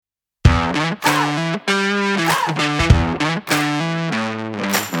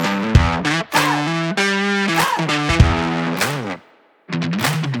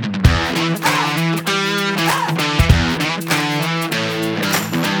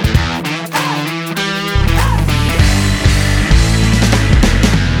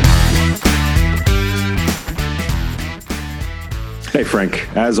Frank.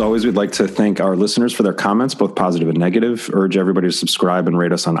 As always, we'd like to thank our listeners for their comments, both positive and negative. Urge everybody to subscribe and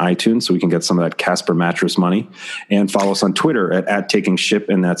rate us on iTunes so we can get some of that Casper mattress money. And follow us on Twitter at @takingship,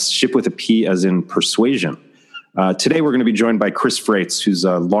 and that's ship with a P as in persuasion. Today, we're going to be joined by Chris Freitz, who's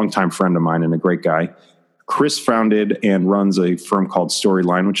a longtime friend of mine and a great guy. Chris founded and runs a firm called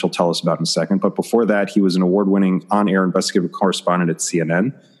Storyline, which he'll tell us about in a second. But before that, he was an award-winning on-air investigative correspondent at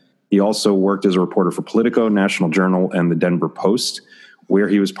CNN. He also worked as a reporter for Politico, National Journal, and the Denver Post, where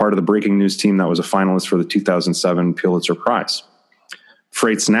he was part of the breaking news team that was a finalist for the 2007 Pulitzer Prize.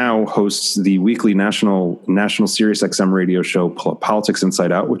 Freitz now hosts the weekly national Sirius XM radio show Politics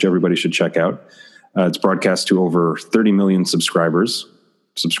Inside Out, which everybody should check out. It's broadcast to over 30 million subscribers,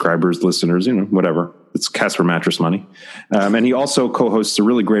 listeners, whatever. It's Casper mattress money. And he also co-hosts a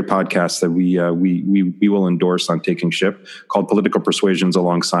really great podcast that we will endorse on Taking Ship called Political Persuasions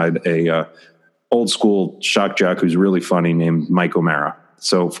alongside a old school shock jock who's really funny named Mike O'Mara.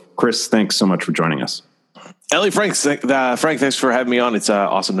 So Chris, thanks so much for joining us. Frank, thanks for having me on. It's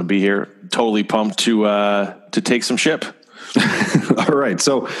awesome to be here. Totally pumped to take some ship. All right.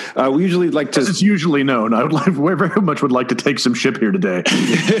 So we usually like to... As it's usually known, I very much would like to take some ship here today.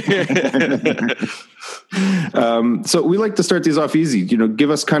 So we like to start these off easy. Give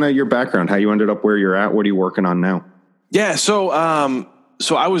us kind of your background, how you ended up where you're at. What are you working on now? Yeah. So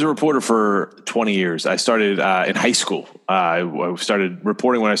I was a reporter for 20 years. I started in high school. I started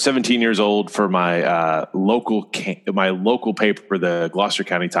reporting when I was 17 years old for my local paper, the Gloucester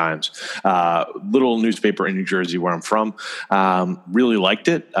County Times, little newspaper in New Jersey where I'm from. Really liked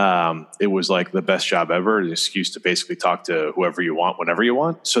it. It was like the best job ever. An excuse to basically talk to whoever you want, whenever you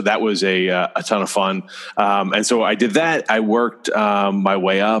want. So that was a ton of fun. And so I did that. I worked my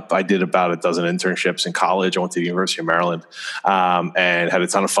way up. I did about a dozen internships in college. I went to the University of Maryland and had a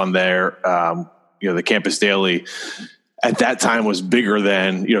ton of fun there. The Campus Daily at that time was bigger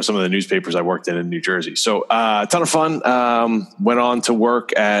than, some of the newspapers I worked in New Jersey. So a ton of fun. Went on to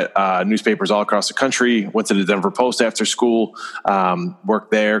work at newspapers all across the country. Went to the Denver Post after school.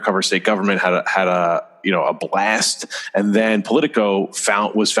 Worked there, covered state government. Had a blast. And then Politico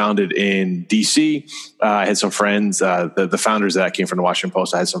was founded in DC. I had some friends, the founders of that came from the Washington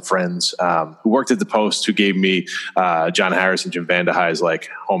Post. I had some friends who worked at the Post who gave me John Harris and Jim Vandehey's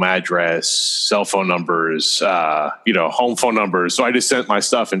home address, cell phone numbers, home phone numbers. So I just sent my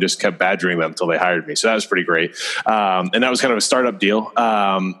stuff and just kept badgering them until they hired me. So that was pretty great. And that was kind of a startup deal.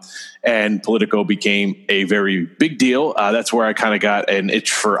 And Politico became a very big deal. That's where I kind of got an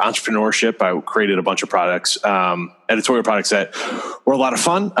itch for entrepreneurship. I created a bunch of products, editorial products that were a lot of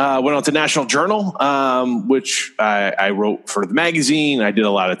fun. Went on to National Journal, which I wrote for the magazine. I did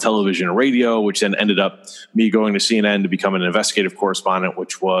a lot of television and radio, which then ended up me going to CNN to become an investigative correspondent,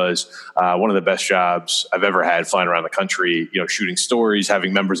 which was one of the best jobs I've ever had, flying around the country, shooting stories,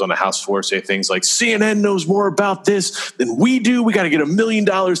 having members on the House floor say things like, CNN knows more about this than we do. We got to get $1 million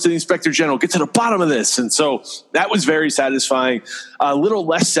to the Inspector General, get to the bottom of this. And so that was very satisfying. A little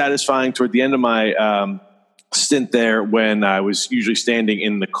less satisfying toward the end of my stint there, when I was usually standing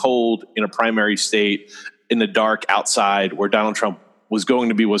in the cold in a primary state in the dark outside where Donald Trump was going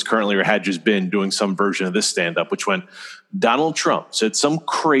to be, was currently, or had just been doing some version of this stand-up, which when Donald Trump said some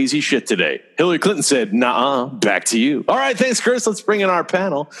crazy shit today, Hillary Clinton said, "Nah, back to you." All right, thanks, Chris. Let's bring in our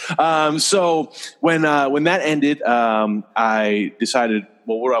panel. So when that ended, I decided,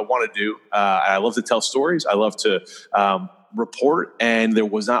 well, what do I want to do? I love to tell stories. I love to report, and there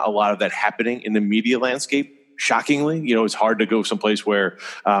was not a lot of that happening in the media landscape. Shockingly, it's hard to go someplace where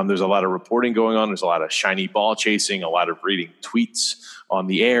there's a lot of reporting going on. There's a lot of shiny ball chasing, a lot of reading tweets on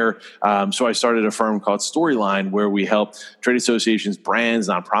the air. So I started a firm called Storyline, where we help trade associations, brands,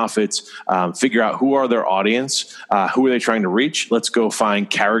 nonprofits figure out who are their audience, who are they trying to reach. Let's go find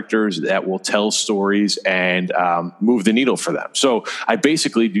characters that will tell stories and move the needle for them. So I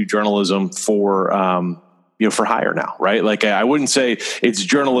basically do journalism for hire now, right? I wouldn't say it's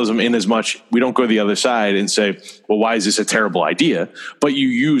journalism in as much we don't go to the other side and say, well, why is this a terrible idea? But you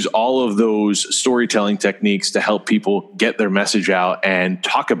use all of those storytelling techniques to help people get their message out and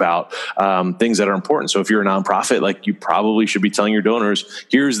talk about things that are important. So if you're a nonprofit, you probably should be telling your donors,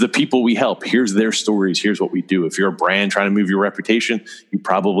 here's the people we help, here's their stories, here's what we do. If you're a brand trying to move your reputation, you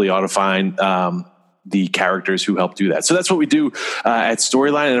probably ought to find the characters who help do that. So that's what we do at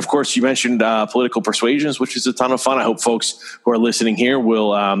Storyline. And of course, you mentioned Political Persuasions, which is a ton of fun. I hope folks who are listening here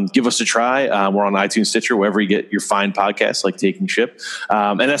will give us a try. We're on iTunes, Stitcher, wherever you get your fine podcasts like Taking Ship.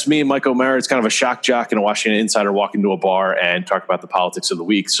 And that's me and Mike O'Mara. It's kind of a shock jock and a Washington insider walk into a bar and talk about the politics of the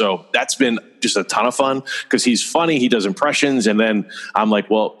week. So that's been just a ton of fun because he's funny. He does impressions. And then I'm like,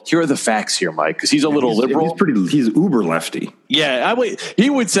 well, here are the facts here, Mike, because he's a little liberal. He's uber lefty. Yeah, he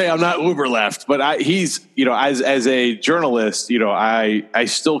would say I'm not uber left, but he's, as a journalist, I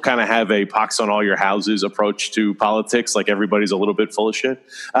still kind of have a pox on all your houses approach to politics. Like everybody's a little bit full of shit.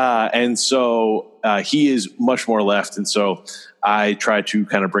 And so he is much more left. And so I try to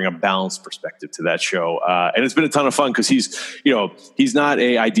kind of bring a balanced perspective to that show. And it's been a ton of fun because he's not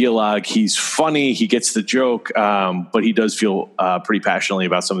a ideologue. He's funny. He gets the joke. But he does feel pretty passionately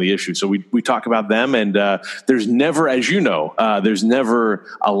about some of the issues. So we talk about them, and there's never, as you know, there's never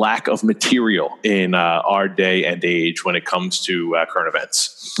a lack of material in our day and age when it comes to current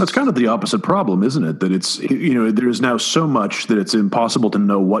events. That's kind of the opposite problem, isn't it? That it's, there's now so much that it's impossible to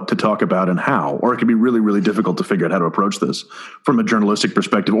know what to talk about and how, or it can be really, really difficult to figure out how to approach this from a journalistic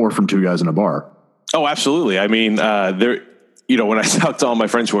perspective or from two guys in a bar. Oh, absolutely. I mean, when I talk to all my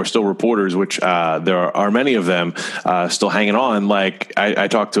friends who are still reporters, which there are many of them still hanging on, like I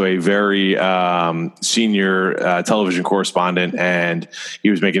talked to a very senior television correspondent, and he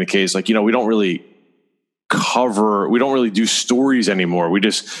was making a case like, we don't really do stories anymore. We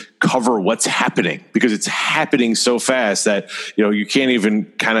just cover what's happening because it's happening so fast that, you can't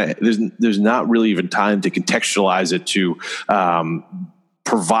even there's not really even time to contextualize it to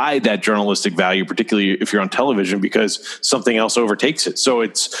provide that journalistic value, particularly if you're on television, because something else overtakes it. So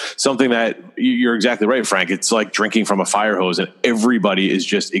it's something that you're exactly right, Frank. It's like drinking from a fire hose and everybody is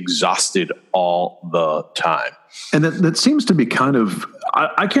just exhausted all the time. And that seems to be kind of,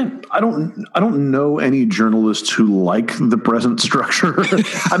 I don't know any journalists who like the present structure.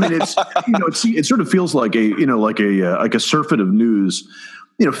 I mean, it sort of feels like a surfeit of news.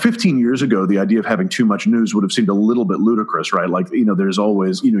 15 years ago, the idea of having too much news would have seemed a little bit ludicrous, right? Like, there's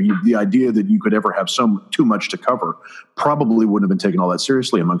always, the idea that you could ever have too much to cover probably wouldn't have been taken all that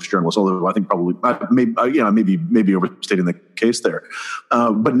seriously amongst journalists. Although I think probably, maybe overstating the case there.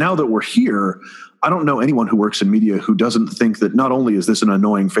 But now that we're here, I don't know anyone who works in media who doesn't think that not only is this an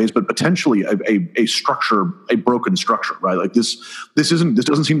annoying phase, but potentially a structure, a broken structure, right? Like this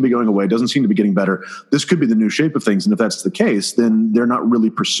doesn't seem to be going away. It doesn't seem to be getting better. This could be the new shape of things. And if that's the case, then they're not really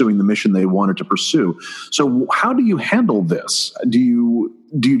pursuing the mission they wanted to pursue. So how do you handle this? Do you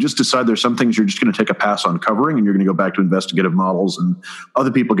just decide there's some things you're just going to take a pass on covering and you're going to go back to investigative models and other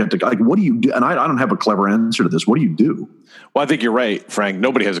people get to, like, what do you do? And I don't have a clever answer to this. What do you do? Well, I think you're right, Frank.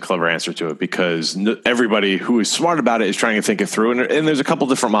 Nobody has a clever answer to it because everybody who is smart about it is trying to think it through. And there's a couple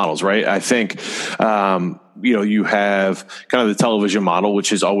different models, right? I think, you have kind of the television model, which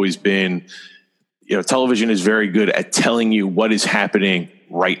has always been, television is very good at telling you what is happening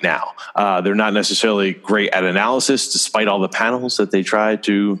right now. They're not necessarily great at analysis, despite all the panels that they try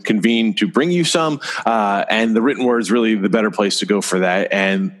to convene to bring you some. And the written word is really the better place to go for that.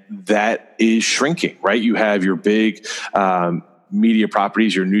 And that is shrinking, right? You have your big media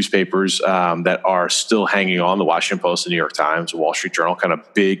properties, your newspapers that are still hanging on, the Washington Post, the New York Times, the Wall Street Journal, kind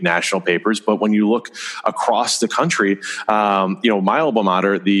of big national papers. But when you look across the country, my alma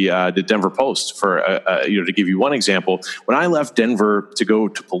mater, the Denver Post, for to give you one example, when I left Denver to go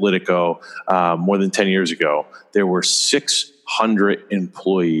to Politico more than 10 years ago, there were 600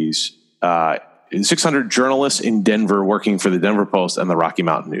 employees, 600 journalists in Denver working for the Denver Post and the Rocky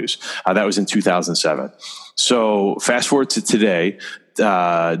Mountain News. That was in 2007. So fast forward to today,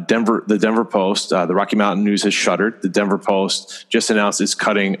 the Denver Post, the Rocky Mountain News has shuttered. The Denver Post just announced it's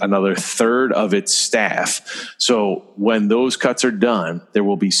cutting another third of its staff. So when those cuts are done, there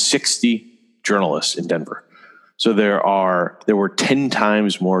will be 60 journalists in Denver. So there were 10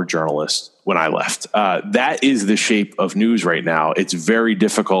 times more journalists when I left. That is the shape of news right now. It's very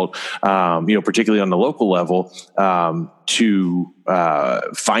difficult, particularly on the local level, to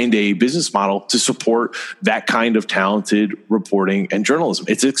find a business model to support that kind of talented reporting and journalism.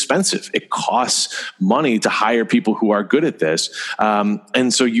 It's expensive. It costs money to hire people who are good at this.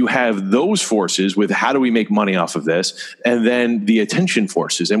 And so you have those forces with how do we make money off of this? And then the attention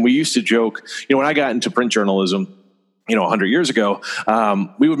forces. And we used to joke, when I got into print journalism, 100 years ago,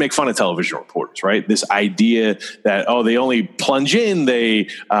 we would make fun of television reporters, right? This idea that, they only plunge in, they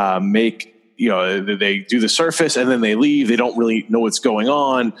make, they do the surface and then they leave. They don't really know what's going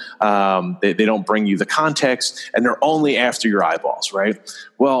on. They don't bring you the context and they're only after your eyeballs, right?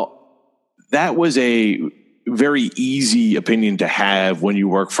 Well, that was a very easy opinion to have when you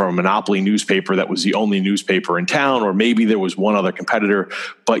work for a monopoly newspaper that was the only newspaper in town, or maybe there was one other competitor,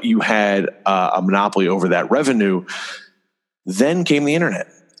 but you had a monopoly over that revenue. Then came the internet,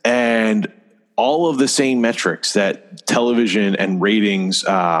 and all of the same metrics that television and ratings,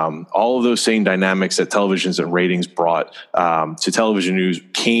 all of those same dynamics that televisions and ratings brought to television news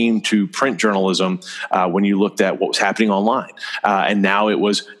came to print journalism when you looked at what was happening online. And now it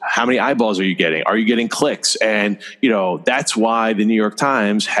was, how many eyeballs are you getting? Are you getting clicks? And, that's why the New York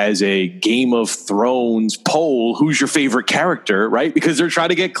Times has a Game of Thrones poll, who's your favorite character, right? Because they're trying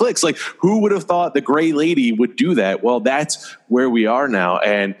to get clicks. Like, who would have thought the Gray Lady would do that? Well, that's where we are now.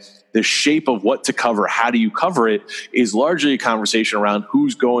 And the shape of what to cover, how do you cover it, is largely a conversation around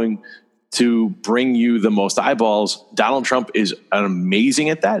who's going to bring you the most eyeballs. Donald Trump is amazing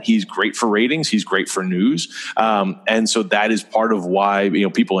at that. He's great for ratings. He's great for news. And so that is part of why,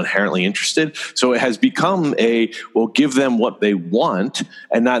 people are inherently interested. So it has become give them what they want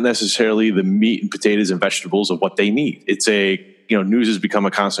and not necessarily the meat and potatoes and vegetables of what they need. It's news has become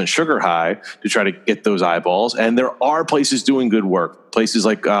a constant sugar high to try to get those eyeballs. And there are places doing good work, places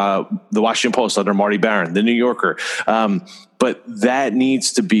like the Washington Post under Marty Baron, the New Yorker. But that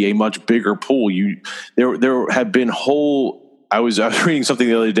needs to be a much bigger pool. There have been I was reading something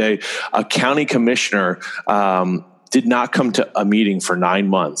the other day, a county commissioner did not come to a meeting for 9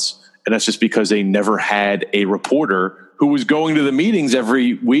 months. And that's just because they never had a reporter who was going to the meetings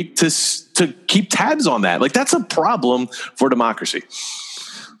every week to keep tabs on that. Like, that's a problem for democracy.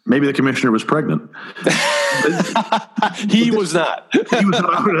 Maybe the commissioner was pregnant. He was not. He was not.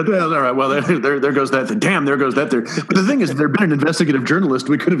 All right. Well, there goes that. Damn, there goes that. There. But the thing is, if there'd been an investigative journalist,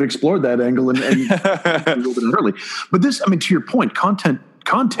 we could have explored that angle and a little bit early. But this, to your point,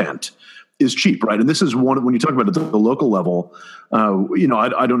 content is cheap, right? And this is when you talk about it at the local level.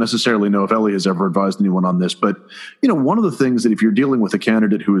 I don't necessarily know if Ellie has ever advised anyone on this, but one of the things that if you're dealing with a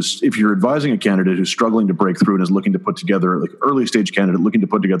candidate if you're advising a candidate who's struggling to break through and is looking to put together, like early stage candidate looking to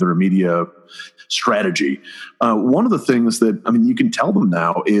put together a media strategy, one of the things that you can tell them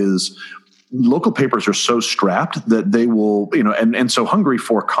now is local papers are so strapped that they will, and so hungry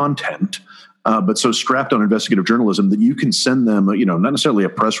for content. But so strapped on investigative journalism that you can send them, not necessarily a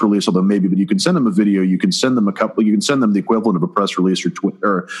press release, although maybe, but you can send them a video, you can send them you can send them the equivalent of a press release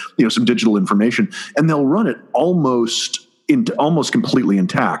or some digital information, and they'll run it almost completely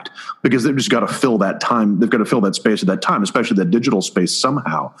intact because they've just got to fill that time. They've got to fill that space at that time, especially that digital space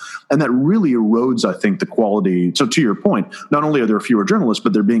somehow. And that really erodes, I think, the quality. So to your point, not only are there fewer journalists,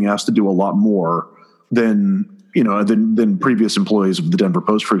 but they're being asked to do a lot more than previous employees of the Denver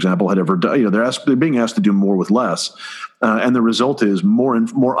Post, for example, had ever done. They're being asked to do more with less. And the result is more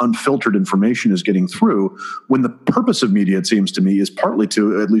unfiltered information is getting through when the purpose of media, it seems to me, is partly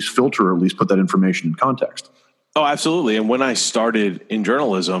to at least filter or at least put that information in context. Oh, absolutely. And when I started in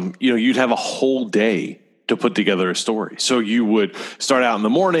journalism, you'd have a whole day to put together a story. So you would start out in the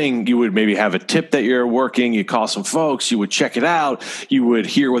morning, you would maybe have a tip that you're working, you call some folks, you would check it out, you would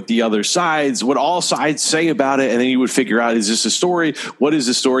hear what all sides say about it, and then you would figure out, is this a story? What is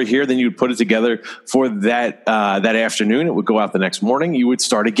the story here? Then you would put it together for that afternoon. It would go out the next morning. You would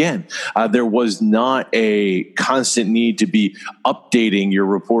start again. There was not a constant need to be updating your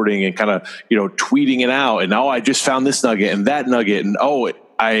reporting and kind of, tweeting it out. And, I just found this nugget and that nugget. And,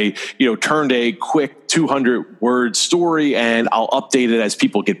 I turned a quick 200-word story and I'll update it as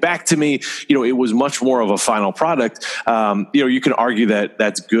people get back to me. It was much more of a final product. You can argue that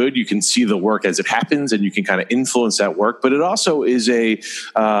that's good. You can see the work as it happens and you can kind of influence that work. But it also is a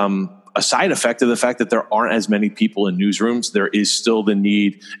side effect of the fact that there aren't as many people in newsrooms. There is still the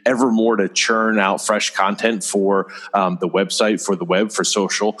need ever more to churn out fresh content for the website, for the web, for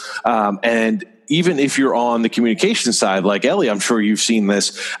social. And even if you're on the communication side, like Ellie, I'm sure you've seen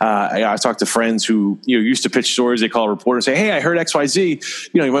this. I talked to friends who used to pitch stories. They call a reporter and say, "Hey, I heard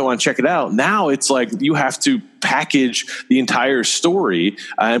XYZ. You might want to check it out." Now it's like you have to package the entire story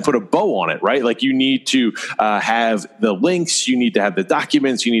and put a bow on it, right? Like you need to have the links, you need to have the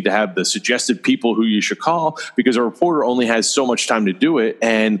documents, you need to have the suggested people who you should call, because a reporter only has so much time to do it,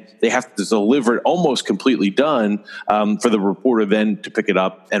 and they have to deliver it almost completely done for the reporter then to pick it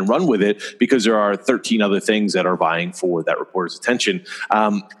up and run with it, because there are 13 other things that are vying for that reporter's attention.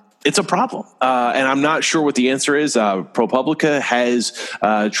 It's a problem. And I'm not sure what the answer is. ProPublica has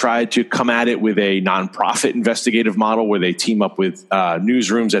tried to come at it with a nonprofit investigative model where they team up with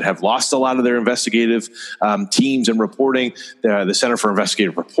newsrooms that have lost a lot of their investigative teams and reporting. The Center for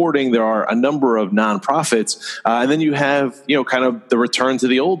Investigative Reporting. There are a number of nonprofits. And then you have, kind of the return to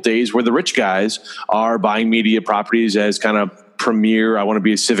the old days where the rich guys are buying media properties as kind of premier. I want to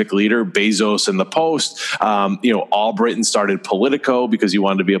be a civic leader. Bezos and the Post. Albritton started Politico because he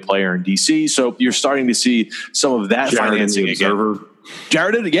wanted to be a player in DC. So you're starting to see some of that Jared financing again.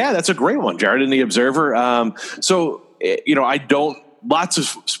 Jared, yeah, that's a great one. Jared in the Observer. I don't lots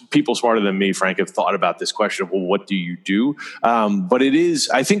of people smarter than me, Frank, have thought about this question of, well, what do you do? But it is,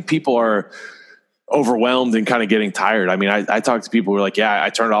 I think people are overwhelmed and kind of getting tired. I mean, I talk to people who are like, yeah, I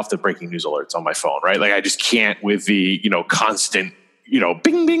turned off the breaking news alerts on my phone, right? Like, I just can't with the, constant,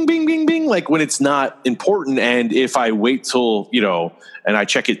 bing, bing, bing, bing, bing, like when it's not important. And if I wait till, and I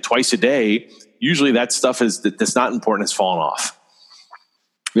check it twice a day, usually that stuff that's not important has fallen off.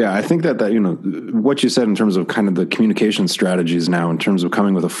 Yeah, I think that what you said in terms of kind of the communication strategies now, in terms of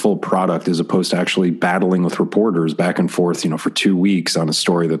coming with a full product as opposed to actually battling with reporters back and forth, for 2 weeks on a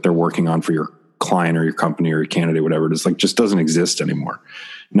story that they're working on for your client or your company or your candidate, whatever it is, like, just doesn't exist anymore.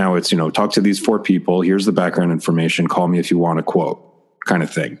 Now it's, talk to these 4 people. Here's the background information. Call me if you want a quote, kind of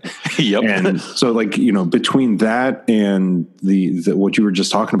thing. Yep. And so, like, between that and the what you were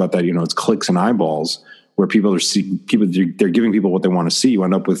just talking about, that, it's clicks and eyeballs, where they're giving people what they want to see. You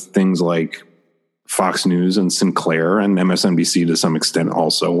end up with things like Fox News and Sinclair and MSNBC to some extent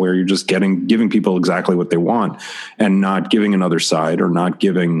also, where you're just giving people exactly what they want and not giving another side, or not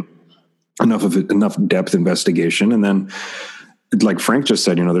giving enough depth investigation. And then, like Frank just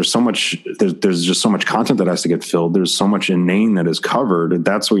said, there's just so much content that has to get filled. There's so much inane that is covered.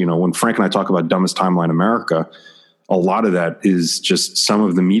 That's what, when Frank and I talk about Dumbest Timeline America, a lot of that is just some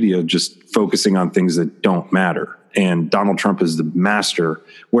of the media just focusing on things that don't matter. And Donald Trump is the master,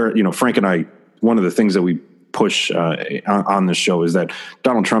 where, Frank and I, one of the things that we push on this show is that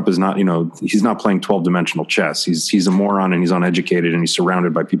Donald Trump is not, he's not playing 12-dimensional chess. He's a moron, and he's uneducated, and he's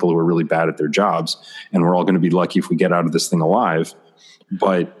surrounded by people who are really bad at their jobs. And we're all going to be lucky if we get out of this thing alive.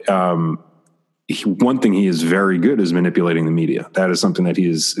 But one thing he is very good is manipulating the media. That is something that he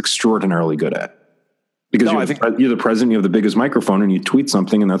is extraordinarily good at. Because you're the president, you have the biggest microphone, and you tweet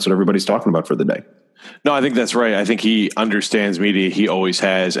something, and that's what everybody's talking about for the day. No, I think that's right. I think he understands media. He always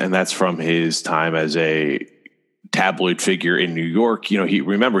has, and that's from his time as a tabloid figure in New York.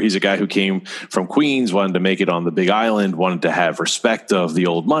 He's a guy who came from Queens, wanted to make it on the Big Island, wanted to have respect of the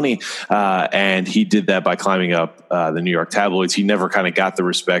old money. And he did that by climbing up the New York tabloids. He never kind of got the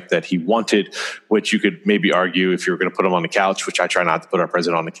respect that he wanted, which you could maybe argue if you were going to put him on the couch, which I try not to put our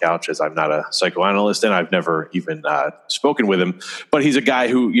president on the couch, as I'm not a psychoanalyst and I've never even spoken with him. But he's a guy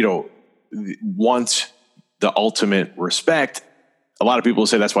who, wants the ultimate respect. A lot of people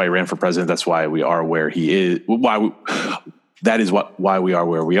say that's why he ran for president. That's why we are where he is. Why we are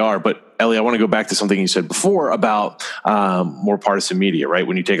where we are. But Ellie, I want to go back to something you said before about more partisan media, right?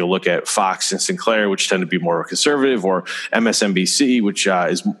 When you take a look at Fox and Sinclair, which tend to be more conservative, or MSNBC, which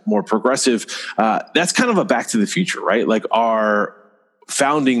is more progressive, that's kind of a back to the future, right? Like, our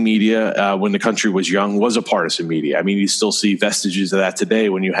founding media, when the country was young, was a partisan media. I mean, you still see vestiges of that today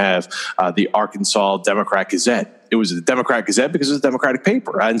when you have the Arkansas Democrat Gazette. It was a Democrat Gazette because it was a Democratic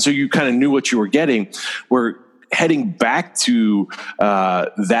paper. And so you kind of knew what you were getting. We're heading back to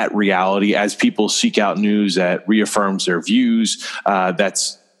that reality as people seek out news that reaffirms their views.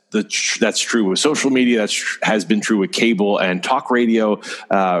 That's true with social media. That has been true with cable and talk radio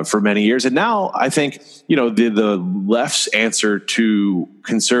for many years. And now I think, the left's answer to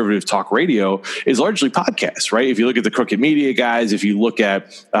conservative talk radio is largely podcasts, right? If you look at the Crooked Media guys, if you look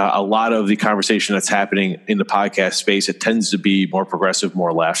at a lot of the conversation that's happening in the podcast space, it tends to be more progressive,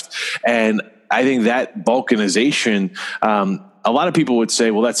 more left. And I think that balkanization, a lot of people would say,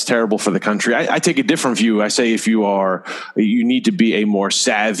 well, that's terrible for the country. I take a different view. I say you need to be a more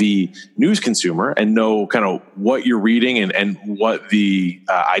savvy news consumer and know kind of what you're reading and what the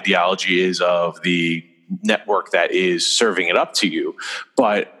ideology is of the network that is serving it up to you.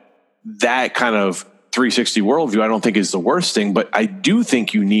 But that kind of 360 worldview, I don't think is the worst thing, but I do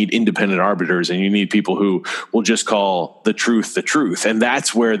think you need independent arbiters, and you need people who will just call the truth the truth. And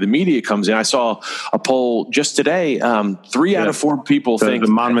that's where the media comes in. I saw a poll just today. 3 out of 4 people think... The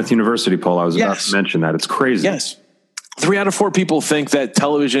Monmouth University poll, I was about to mention that. It's crazy. Yes. 3 out of 4 people think that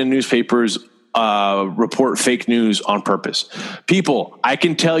television and newspapers report fake news on purpose. People, I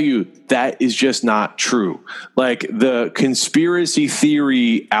can tell you that is just not true. Like, the conspiracy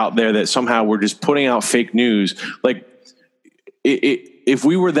theory out there that somehow we're just putting out fake news, like if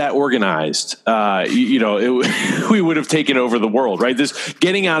we were that organized, we would have taken over the world, right? This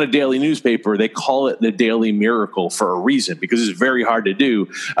getting out a daily newspaper, they call it the Daily Miracle for a reason, because it's very hard to do.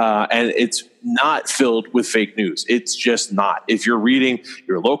 And it's not filled with fake news. It's just not. If you're reading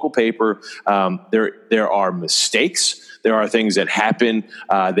your local paper, there are mistakes. There are things that happen.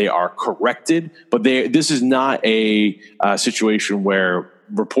 They are corrected, but this is not a situation where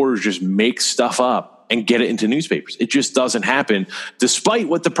reporters just make stuff up and get it into newspapers. It just doesn't happen, despite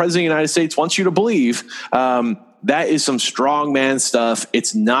what the president of the United States wants you to believe. That is some strongman stuff.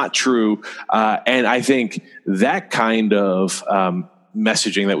 It's not true. And I think that kind of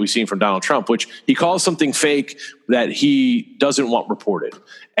messaging that we've seen from Donald Trump, which he calls something fake that he doesn't want reported.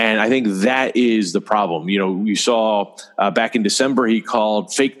 And I think that is the problem. You know, you saw back in December, he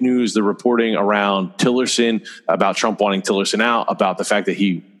called fake news the reporting around Tillerson, about Trump wanting Tillerson out, about the fact that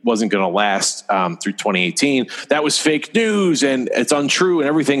he wasn't going to last through 2018. That was fake news and it's untrue and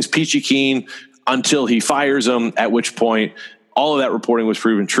everything's peachy keen until he fires him, at which point all of that reporting was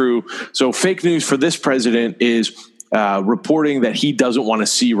proven true. So fake news for this president is reporting that he doesn't want to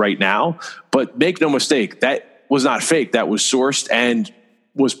see right now. But make no mistake, that was not fake. That was sourced and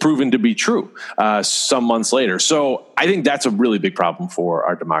was proven to be true some months later. So I think that's a really big problem for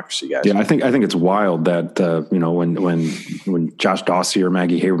our democracy, guys. Yeah, I think it's wild that when Josh Dawsey or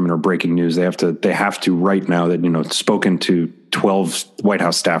Maggie Haberman are breaking news, they have to right now that spoken to 12 White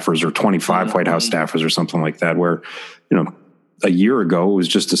House staffers or 25 White House staffers or something like that, where a year ago, it was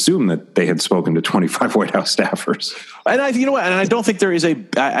just assumed that they had spoken to 25 White House staffers. And I don't think there is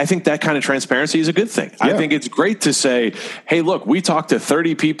I think that kind of transparency is a good thing. Yeah. I think it's great to say, hey, look, we talked to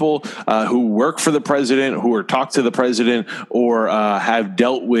 30 people who work for the president, who are talked to the president or have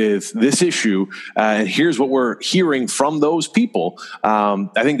dealt with this issue. And here's what we're hearing from those people.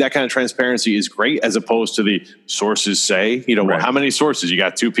 I think that kind of transparency is great, as opposed to the sources say, well, how many sources? You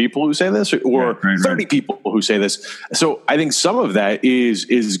got 2 people who say this or 30 people who say this. So I think some of that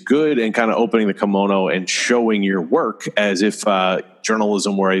is good and kind of opening the kimono and showing your work as if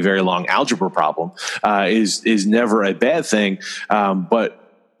journalism were a very long algebra problem is never a bad thing. But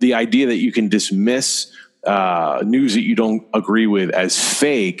the idea that you can dismiss news that you don't agree with as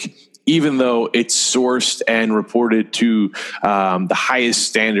fake, even though it's sourced and reported to the highest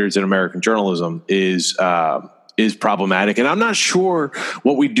standards in American journalism, is problematic. And I'm not sure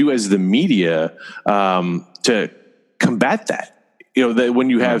what we do as the media to combat that. That when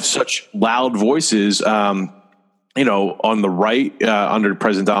you have such loud voices, on the right under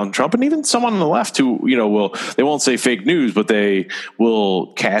President Donald Trump, and even someone on the left who, they won't say fake news, but they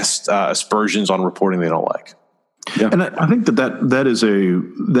will cast aspersions on reporting they don't like. Yeah. And I think that is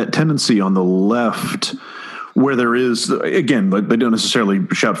that tendency on the left, where there is, again, they don't necessarily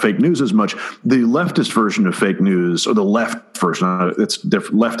shout fake news as much. The leftist version of fake news, or the left version, it's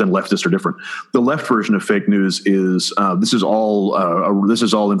different. Left and leftist are different. The left version of fake news is this is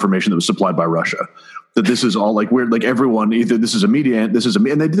all information that was supplied by Russia. That this is all everyone, either this is a media, and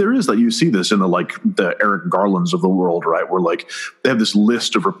there is you see this in the Eric Garlands of the world, right? Where they have this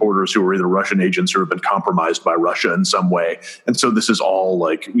list of reporters who are either Russian agents or have been compromised by Russia in some way. And so this is all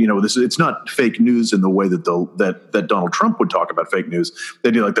it's not fake news in the way that that Donald Trump would talk about fake news.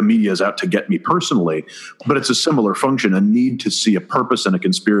 They do the media is out to get me personally, but it's a similar function, a need to see a purpose and a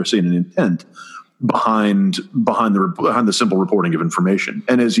conspiracy and an intent behind the simple reporting of information.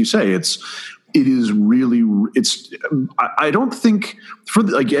 And as you say, I don't think I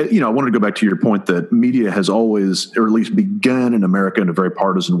wanted to go back to your point that media has always, or at least begun in America in a very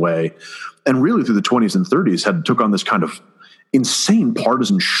partisan way, and really through the 20s and 30s took on this kind of insane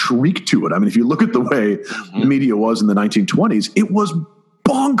partisan shriek to it. I mean, if you look at the way the media was in the 1920s, it was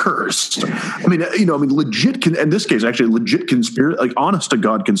bonkers. Legit. In this case, actually, legit conspiracy, honest to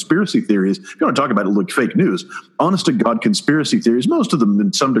God conspiracy theories. If you want to talk about it, fake news, honest to God conspiracy theories, most of them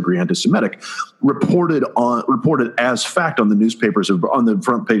in some degree anti-Semitic, reported as fact on the newspapers, on the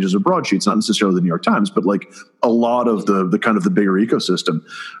front pages of broadsheets, not necessarily the New York Times, but a lot of the kind of the bigger ecosystem.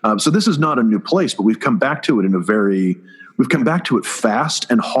 So this is not a new place, but we've come back to it we've come back to it fast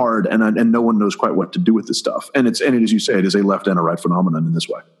and hard, and no one knows quite what to do with this stuff. And as you say, it is a left and a right phenomenon in this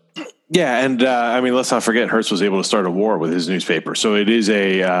way. Yeah, and let's not forget, Hearst was able to start a war with his newspaper, so it is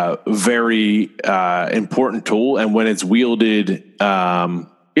a very important tool. And when it's wielded,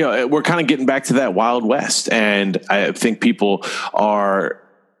 we're kind of getting back to that Wild West, and I think people are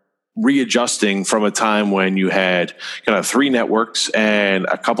readjusting from a time when you had kind of 3 networks and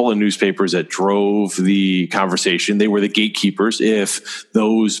a couple of newspapers that drove the conversation. They were the gatekeepers. If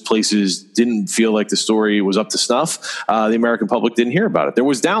those places didn't feel like the story was up to snuff, the American public didn't hear about it. There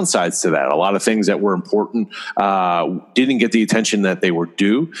was downsides to that. A lot of things that were important didn't get the attention that they were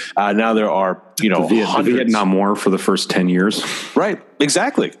due. Now there are the Vietnam War for the first 10 years. Right.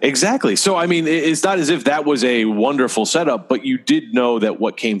 Exactly. So, it's not as if that was a wonderful setup, but you did know that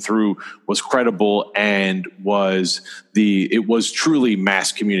what came through was credible and it was truly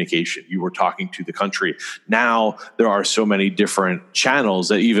mass communication. You were talking to the country. Now there are so many different channels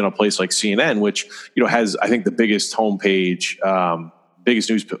that even a place like CNN, which, has, I think, the biggest homepage,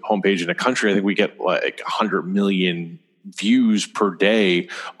 biggest news homepage in the country. I think we get 100 million views per day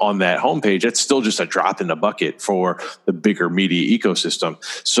on that homepage, that's still just a drop in the bucket for the bigger media ecosystem.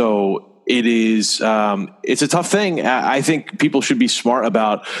 So it is, it's a tough thing. I think people should be smart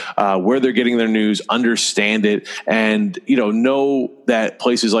about where they're getting their news, understand it, and, know that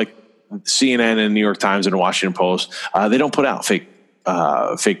places like CNN and New York Times and Washington Post, they don't put out fake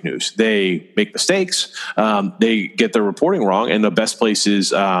news. They make mistakes. They get their reporting wrong, and the best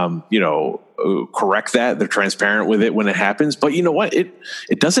places, correct that. They're transparent with it when it happens. But you know what?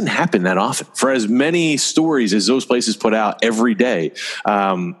 It doesn't happen that often. For as many stories as those places put out every day,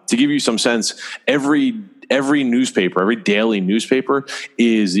 to give you some sense, every newspaper, every daily newspaper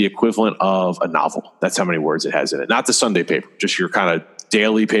is the equivalent of a novel. That's how many words it has in it. Not the Sunday paper, just your kind of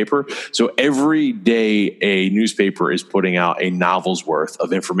daily paper. So every day a newspaper is putting out a novel's worth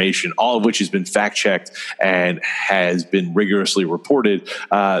of information, all of which has been fact checked and has been rigorously reported.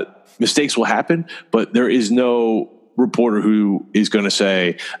 Mistakes will happen, but there is no reporter who is going to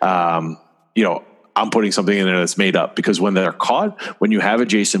say, I'm putting something in there that's made up, because when they're caught, when you have a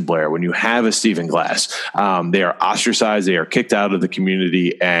Jason Blair, when you have a Stephen Glass, they are ostracized, they are kicked out of the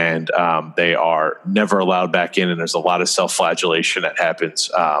community, and they are never allowed back in. And there's a lot of self-flagellation that happens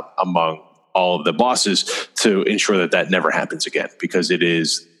among all of the bosses to ensure that never happens again, because it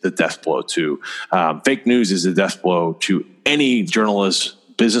is the death blow to fake news, is the death blow to any journalist's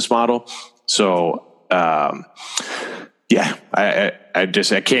business model. So, I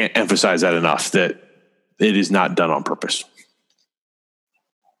can't emphasize that enough, that it is not done on purpose.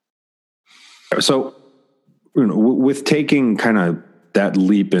 So, with taking kind of that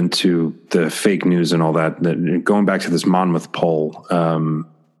leap into the fake news and all that going back to this Monmouth poll,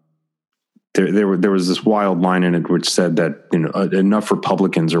 there was this wild line in it which said that enough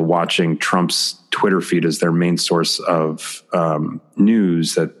Republicans are watching Trump's Twitter feed as their main source of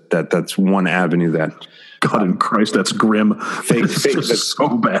news that's one avenue that. God in Christ, that's grim. Fake that's so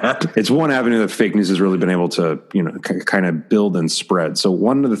bad. It's one avenue that fake news has really been able to, kind of build and spread. So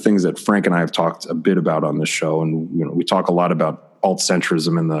one of the things that Frank and I have talked a bit about on this show, and we talk a lot about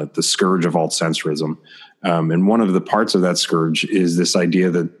alt-centrism and the scourge of alt-centrism. And one of the parts of that scourge is this idea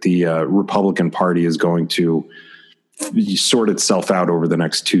that the Republican Party is going to sort itself out over the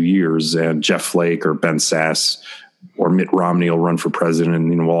next 2 years, and Jeff Flake or Ben Sass or Mitt Romney will run for president,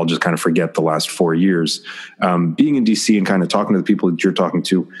 and we'll all just kind of forget the last 4 years. Being in DC and kind of talking to the people that you're talking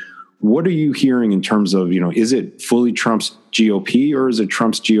to, what are you hearing in terms of, is it fully Trump's GOP, or is it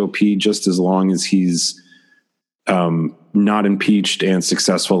Trump's GOP just as long as he's not impeached and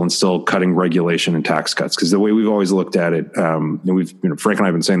successful and still cutting regulation and tax cuts? Because the way we've always looked at it, Frank and I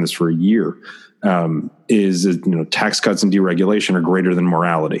have been saying this for a year, is that, tax cuts and deregulation are greater than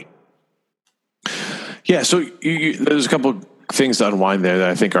morality. Yeah, so there's a couple things to unwind there that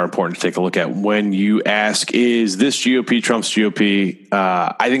I think are important to take a look at. When you ask, is this GOP Trump's GOP?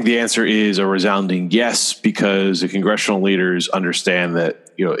 I think the answer is a resounding yes, because the congressional leaders understand that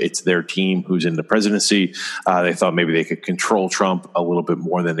it's their team who's in the presidency. They thought maybe they could control Trump a little bit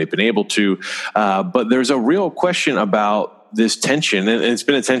more than they've been able to. But there's a real question about this tension, and it's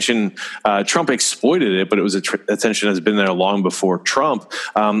been a tension. Trump exploited it, but it was a tension that's been there long before Trump,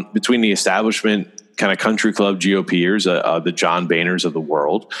 between the establishment kind of country club GOPers, the John Boehners of the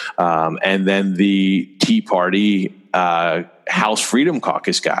world, and then the Tea Party House Freedom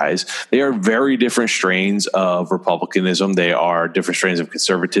Caucus guys. They are very different strains of republicanism. They are different strains of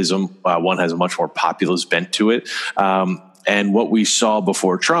conservatism. One has a much more populist bent to it. And what we saw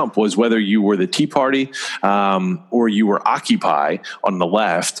before Trump was, whether you were the Tea Party or you were Occupy on the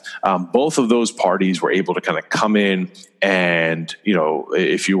left, both of those parties were able to kind of come in and,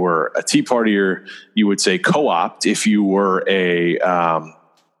 if you were a Tea Partier, you would say co-opt. If you were a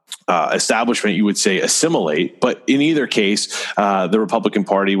establishment, you would say assimilate. But in either case, the Republican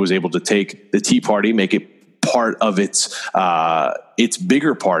Party was able to take the Tea Party, make it part of its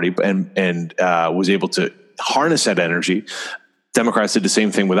bigger party, and was able to harness that energy. Democrats did the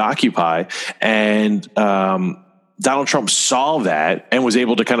same thing with Occupy, and Donald Trump saw that and was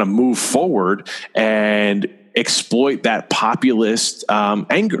able to kind of move forward and exploit that populist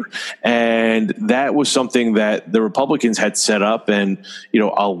anger. And that was something that the Republicans had set up and,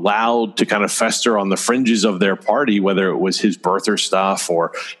 allowed to kind of fester on the fringes of their party, whether it was his birther stuff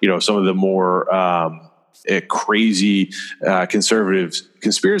or, some of the more crazy conservative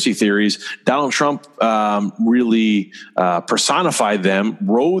conspiracy theories. Donald Trump really personified them,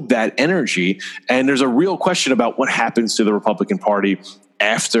 rode that energy. And there's a real question about what happens to the Republican Party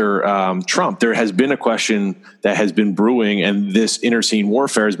after Trump. There has been a question that has been brewing, and this interscene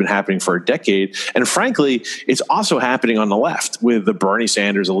warfare has been happening for a decade. And frankly, it's also happening on the left with the Bernie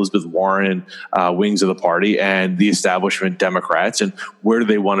Sanders, Elizabeth Warren wings of the party and the establishment Democrats, and where do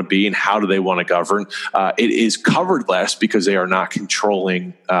they want to be and how do they want to govern. It is covered less because they are not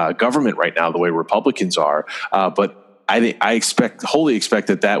controlling government right now the way Republicans are. But I wholly expect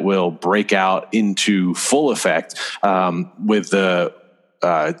that will break out into full effect with the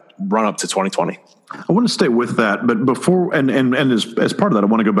run up to 2020. I want to stay with that, but before and as part of that, I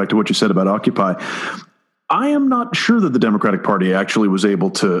want to go back to what you said about Occupy. I am not sure that the Democratic Party actually was able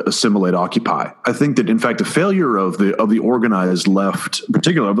to assimilate Occupy. I think that, in fact, the failure of the organized left,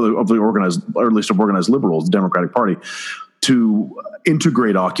 particularly of the organized, or at least of organized liberals, the Democratic Party, to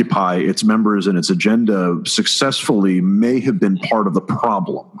integrate Occupy, its members, and its agenda successfully may have been part of the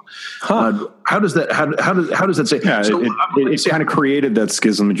problem. How does that? How does that say? Yeah, so, it kind of created that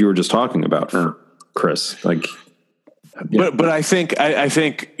schism that you were just talking about, Chris. Like, yeah. But I think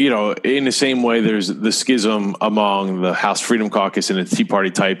in the same way there's the schism among the House Freedom Caucus and the Tea Party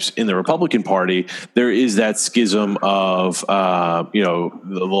types in the Republican Party. There is that schism of the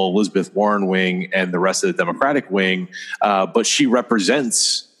little Elizabeth Warren wing and the rest of the Democratic wing. But she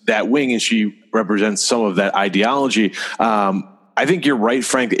represents that wing and she represents some of that ideology. I think you're right,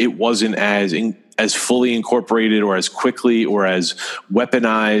 Frank. It wasn't as fully incorporated or as quickly or as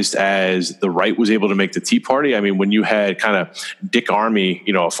weaponized as the right was able to make the Tea Party. I mean, when you had kind of Dick Armey,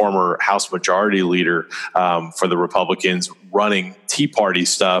 a former House Majority Leader for the Republicans, running Tea Party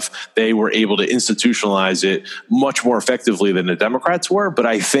stuff, they were able to institutionalize it much more effectively than the Democrats were. But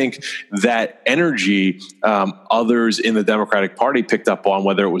I think that energy others in the Democratic Party picked up on,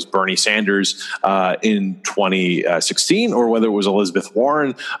 whether it was Bernie Sanders in 2016 or whether it was Elizabeth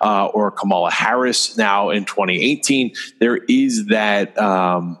Warren or Kamala Harris now in 2018. There is that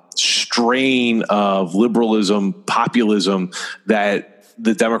strain of liberalism, populism that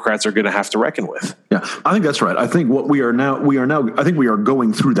the Democrats are going to have to reckon with. Yeah, I think that's right. I think what we are now, I think we are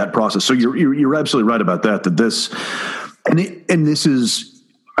going through that process. So you're absolutely right about that this, and this is,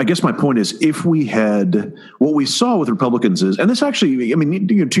 I guess my point is, if we had, what we saw with Republicans is, and this actually, I mean,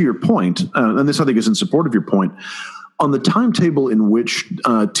 to your point, and this I think is in support of your point, on the timetable in which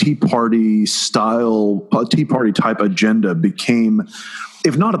Tea Party type agenda became,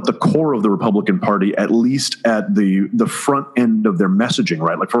 if not at the core of the Republican Party, at least at the front end of their messaging,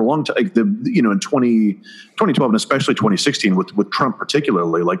 right? Like for a long time, in 2012 and especially 2016 with Trump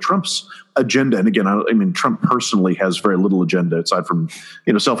particularly, like Trump's agenda, and again, I mean, Trump personally has very little agenda aside from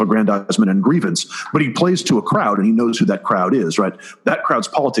self-aggrandizement and grievance, but he plays to a crowd and he knows who that crowd is, right? That crowd's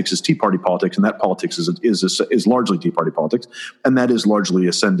politics is Tea Party politics, and that politics is largely Tea Party politics, and that is largely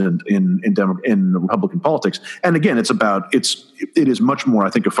ascendant in Republican politics. And again, it is much more, I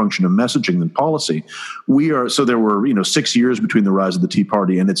think, a function of messaging than policy. So there were 6 years between the rise of the Tea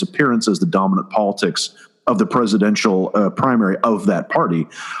Party and its appearance as the dominant politics of the presidential primary of that party.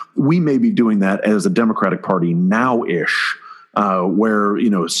 We may be doing that as the Democratic Party now-ish, where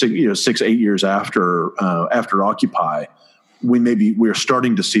 6-8 years after Occupy, we're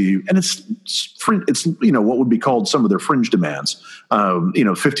starting to see, and it's what would be called some of their fringe demands,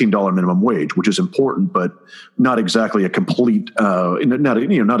 $15 minimum wage, which is important, but not exactly a complete,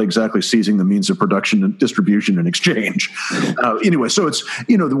 not exactly seizing the means of production and distribution and exchange. Anyway, so it's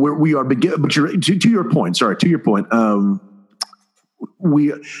we are but to your point.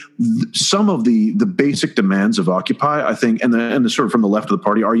 Some of the basic demands of Occupy, I think, and the sort of from the left of the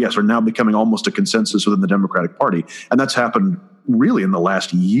party are now becoming almost a consensus within the Democratic Party, and that's happened really in the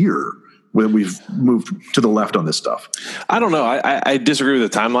last year when we've moved to the left on this stuff. I don't know. I disagree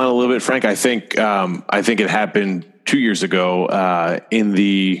with the timeline a little bit, Frank. I think it happened 2 years ago in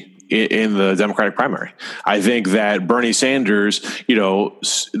the Democratic primary. I think that Bernie Sanders,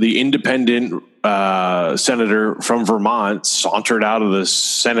 the independent senator from Vermont, sauntered out of the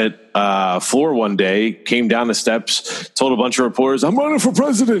Senate floor one day, came down the steps, told a bunch of reporters, "I'm running for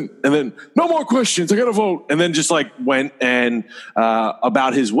president," and then no more questions, I got to vote, and then just went and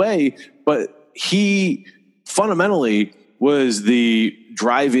about his way. But he fundamentally was the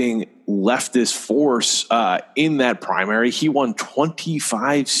driving leftist force in that primary. He won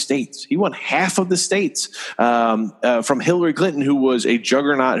 25 states. He won half of the states from Hillary Clinton, who was a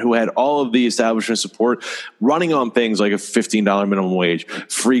juggernaut, who had all of the establishment support, running on things like a $15 minimum wage,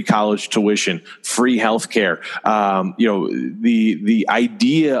 free college tuition, free health care. The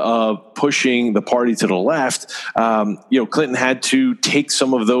idea of pushing the party to the left, Clinton had to take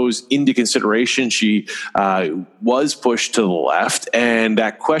some of those into consideration. She was pushed to the left, and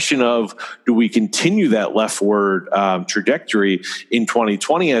that question of, do we continue that leftward trajectory in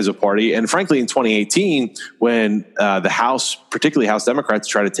 2020 as a party? And frankly, in 2018, when the House, particularly House Democrats,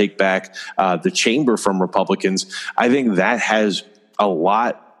 try to take back the chamber from Republicans, I think that has a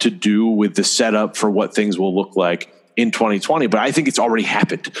lot to do with the setup for what things will look like in 2020. But I think it's already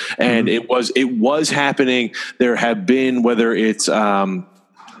happened, and it was happening. There have been, whether it's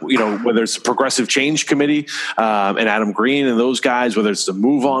whether it's the Progressive Change Committee and Adam Green and those guys, whether it's the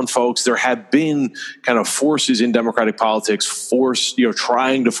Move On folks, there have been kind of forces in Democratic politics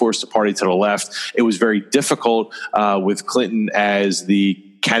trying to force the party to the left. It was very difficult with Clinton as the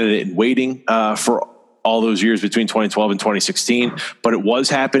candidate in waiting for all those years between 2012 and 2016, but it was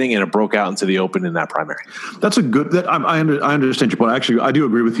happening, and it broke out into the open in that primary. That's a good. I understand your point. Actually, I do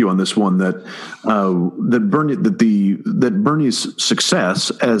agree with you on this one. That Bernie's success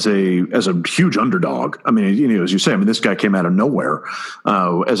as a huge underdog. I mean, as you say, this guy came out of nowhere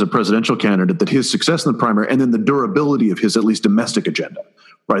as a presidential candidate. That his success in the primary, and then the durability of his at least domestic agenda.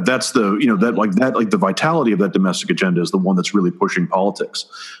 Right. That's the vitality of that domestic agenda is the one that's really pushing politics.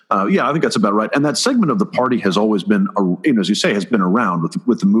 I think that's about right. And that segment of the party has always been, as you say, has been around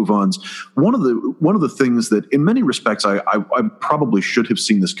with the move-ons. One of the things that in many respects, I probably should have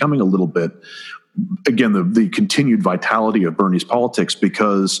seen this coming a little bit. Again, the continued vitality of Bernie's politics,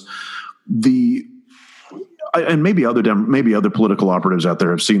 because and maybe other political operatives out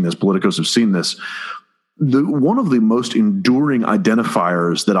there have seen this, politicos have seen this. One of the most enduring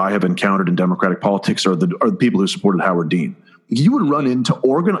identifiers that I have encountered in Democratic politics are the people who supported Howard Dean. You would run into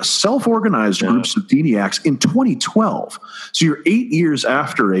self-organized groups of Deaniacs in 2012. So you're 8 years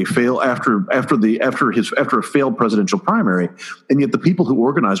after a failed presidential primary, and yet the people who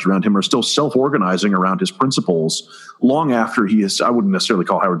organized around him are still self-organizing around his principles long after he is. I wouldn't necessarily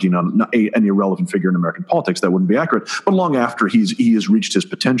call Howard Dean an irrelevant figure in American politics. That wouldn't be accurate. But long after he has reached his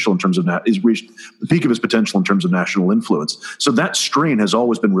potential in terms of he's reached the peak of his potential in terms of national influence. So that strain has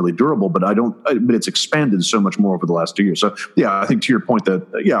always been really durable. But but it's expanded so much more over the last 2 years. So. Yeah, I think to your point that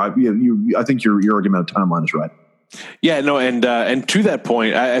I think your argument of timeline is right. Yeah, no, and to that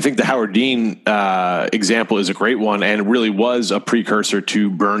point, I think the Howard Dean example is a great one, and really was a precursor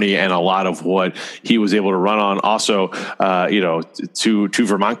to Bernie and a lot of what he was able to run on. Also, two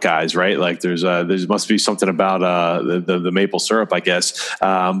Vermont guys, right? Like there must be something about the maple syrup, I guess,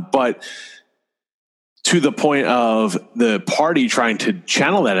 but. To the point of the party trying to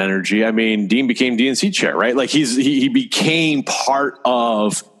channel that energy, I mean, Dean became DNC chair, right? Like he became part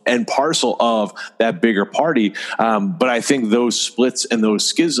of and parcel of that bigger party. But I think those splits and those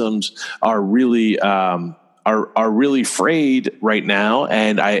schisms are really really frayed right now,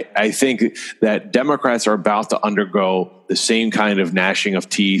 and I think that Democrats are about to undergo the same kind of gnashing of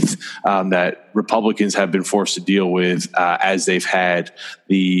teeth that Republicans have been forced to deal with as they've had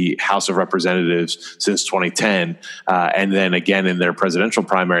the House of Representatives since 2010, and then again in their presidential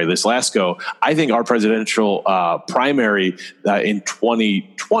primary this last go. I think our presidential primary in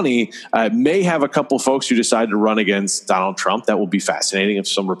 2020 may have a couple folks who decide to run against Donald Trump. That will be fascinating if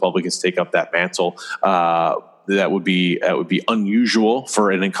some Republicans take up that mantle. That would be unusual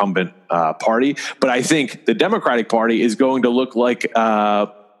for an incumbent party, but I think the Democratic Party is going to look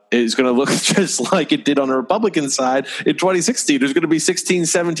just like it did on the Republican side in 2016. There's going to be 16,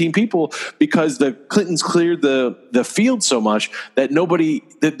 17 people because the Clintons cleared the field so much that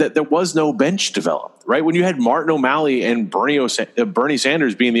that there was no bench developed. Right, when you had Martin O'Malley and Bernie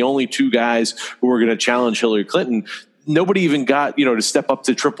Sanders being the only two guys who were going to challenge Hillary Clinton. Nobody even got, to step up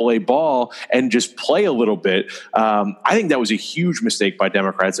to AAA ball and just play a little bit. I think that was a huge mistake by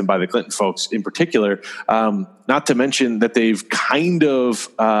Democrats and by the Clinton folks in particular. Not to mention that they've kind of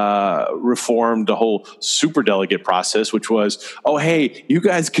reformed the whole superdelegate process, which was, oh, hey, you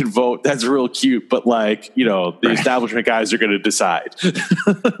guys can vote. That's real cute. But the establishment guys are going to decide.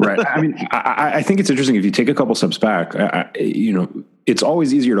 Right. I mean, I think it's interesting if you take a couple steps back, it's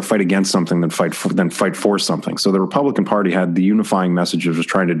always easier to fight against something than fight for something. So the Republican Party had the unifying message of just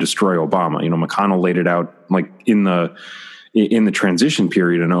trying to destroy Obama. McConnell laid it out in the transition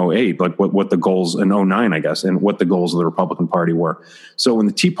period in 2008, like what the goals in 2009, I guess, and what the goals of the Republican Party were. So when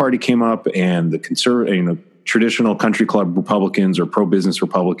the Tea Party came up and the traditional country club Republicans or pro-business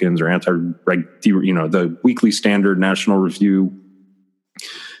Republicans or the Weekly Standard, National Review,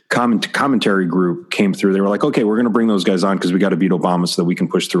 commentary group came through, they were like, okay, we're going to bring those guys on because we got to beat Obama so that we can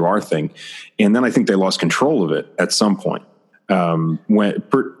push through our thing. And then I think they lost control of it at some point.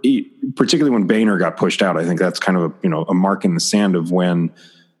 Particularly when Boehner got pushed out, I think that's kind of a mark in the sand of when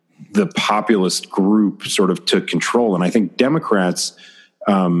the populist group sort of took control. And I think Democrats,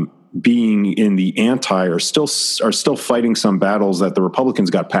 being in the anti are still fighting some battles that the Republicans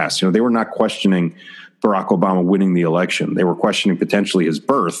got passed. They were not questioning Barack Obama winning the election. They were questioning potentially his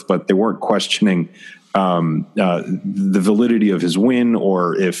birth, but they weren't questioning the validity of his win,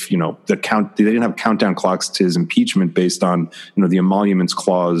 or if the count. They didn't have countdown clocks to his impeachment based on the emoluments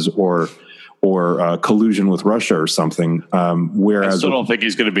clause or collusion with Russia or something. Whereas I still don't think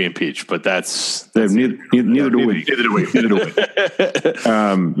he's going to be impeached, but that's neither do we.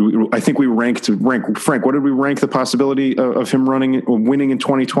 I think we ranked Frank. What did we rank the possibility of him winning in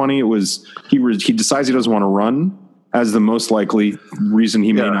 2020? It was he decides he doesn't want to run as the most likely reason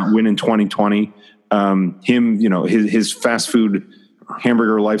he may not win in 2020. His fast food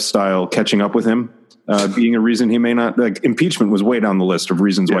hamburger lifestyle catching up with him. Being a reason he may not, impeachment was way down the list of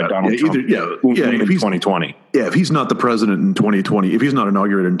reasons why Donald Trump won't win in 2020. Yeah, if he's not the president in 2020, if he's not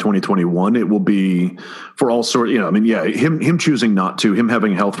inaugurated in 2021, it will be for all sorts. Him choosing not to, him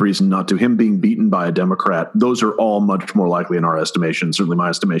having a health reason not to, him being beaten by a Democrat. Those are all much more likely in our estimation, certainly my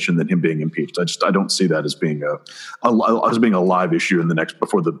estimation, than him being impeached. I don't see that as being a live issue in the next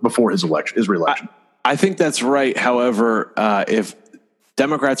before his reelection. I think that's right. However, if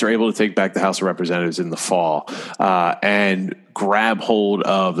Democrats are able to take back the House of Representatives in the fall and grab hold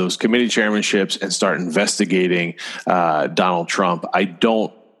of those committee chairmanships and start investigating Donald Trump,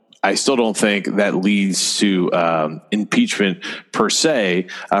 I still don't think that leads to impeachment per se,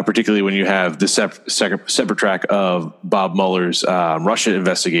 particularly when you have the separate track of Bob Mueller's Russia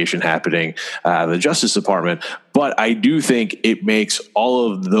investigation happening, the Justice Department. But I do think it makes all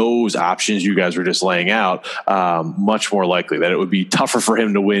of those options you guys were just laying out much more likely, that it would be tougher for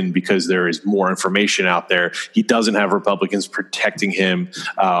him to win because there is more information out there. He doesn't have Republicans protecting him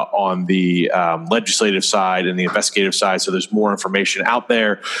on the legislative side and the investigative side. So there's more information out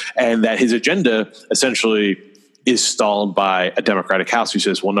there, and that his agenda essentially is stalled by a Democratic House who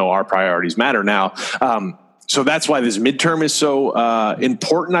says, well, no, our priorities matter now. So that's why this midterm is so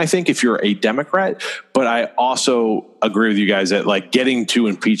important, I think, if you're a Democrat. But I also agree with you guys that getting to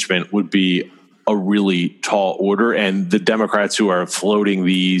impeachment would be a really tall order. And the Democrats who are floating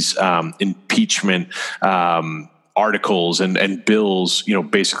these impeachment articles and bills,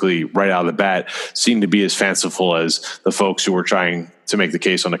 basically right out of the bat, seem to be as fanciful as the folks who were trying to make the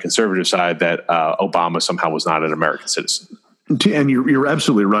case on the conservative side that Obama somehow was not an American citizen. And you're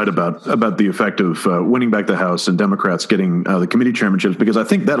absolutely right about the effect of winning back the House and Democrats getting the committee chairmanships, because I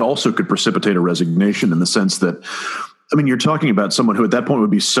think that also could precipitate a resignation in the sense that, you're talking about someone who at that point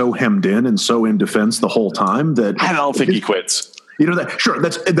would be so hemmed in and so in defense the whole time that I don't think he quits.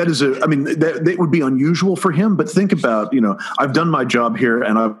 That would be unusual for him. But think about, I've done my job here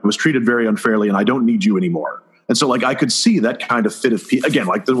and I was treated very unfairly and I don't need you anymore. And so, I could see that kind of fit of again,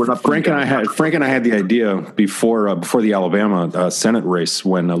 we're not. Frank and I had the idea before the Alabama Senate race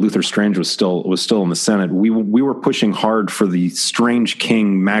when Luther Strange was still in the Senate. We were pushing hard for the Strange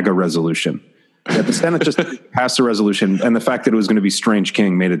King MAGA resolution. That the Senate just passed the resolution, and the fact that it was going to be Strange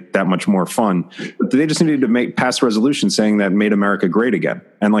King made it that much more fun. But they just needed to pass a resolution saying that made America great again.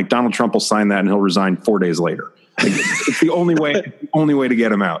 And Donald Trump will sign that, and he'll resign 4 days later. It's the only way to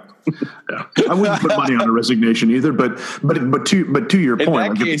get him out. Yeah. I wouldn't put money on a resignation either, but to your point,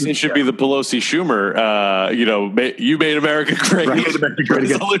 in that case, it should be the Pelosi Schumer. You made America great. Right. Made America great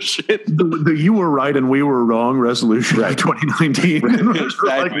resolution. The you were right and we were wrong resolution of 2019. Right.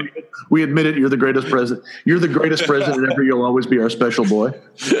 Exactly. We admit it. You're the greatest president. You're the greatest president ever. You'll always be our special boy.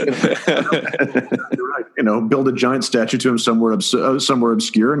 You're right. Build a giant statue to him somewhere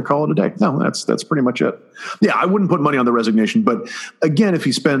obscure and call it a day. No, that's pretty much it. Yeah, I wouldn't put money on the resignation, but again, if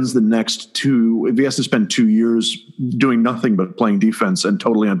he spends if he has to spend 2 years doing nothing but playing defense and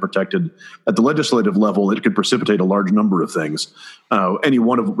totally unprotected at the legislative level, it could precipitate a large number of things. Any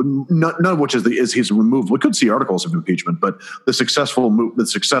one of none of which is he's removed. We could see articles of impeachment, but the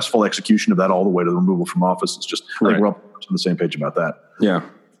successful execution of that all the way to the removal from office is just I think we're all on the same page about that. Yeah.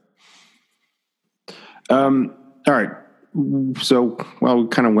 All right. So, we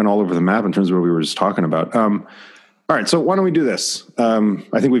kind of went all over the map in terms of what we were just talking about. All right, so why don't we do this?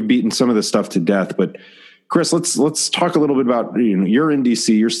 I think we've beaten some of this stuff to death, but Chris, let's talk a little bit about, you're in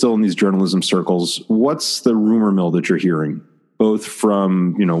DC, you're still in these journalism circles. What's the rumor mill that you're hearing, both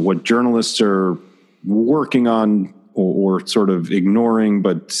from, what journalists are working on or sort of ignoring,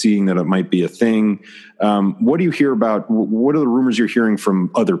 but seeing that it might be a thing? What do you hear about, what are the rumors you're hearing from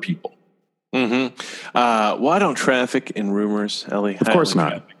other people? Well, I don't traffic in rumors, Ellie. Of course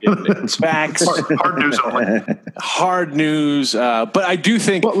not. It's facts. Hard news only. Hard news. But I do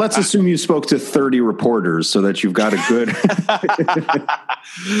think. Well, let's assume you spoke to 30 reporters so that you've got a good.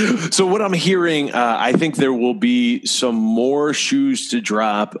 So what I'm hearing, I think there will be some more shoes to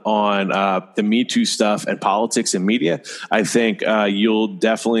drop on the Me Too stuff and politics and media. I think you'll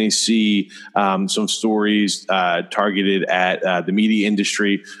definitely see some stories targeted at the media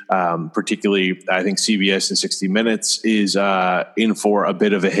industry, particularly I think CBS and 60 Minutes is in for a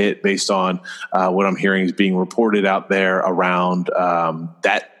bit of a hit based on what I'm hearing is being reported out there around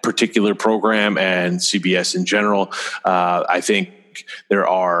that particular program and CBS in general. I think there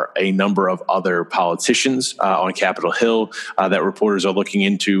are a number of other politicians on Capitol Hill that reporters are looking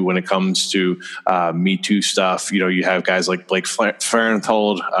into when it comes to Me Too stuff. You know, you have guys like Blake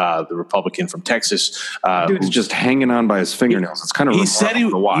Farenthold, the Republican from Texas. Dude's just hanging on by his fingernails. It's kind of he said he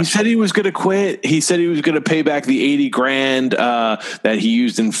was going to quit. He said he was going to pay back the $80,000 that he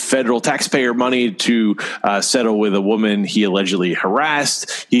used in federal taxpayer money to settle with a woman he allegedly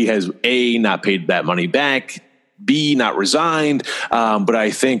harassed. He has not paid that money back. B, not resigned. But I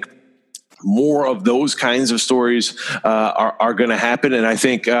think more of those kinds of stories are going to happen. And I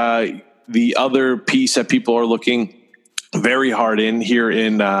think the other piece that people are looking very hard in here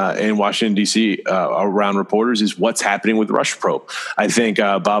in Washington, D.C. Around reporters is what's happening with the Russia probe. I think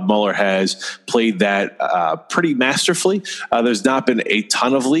Bob Mueller has played that pretty masterfully. There's not been a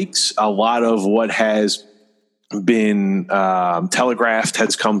ton of leaks. A lot of what has been telegraphed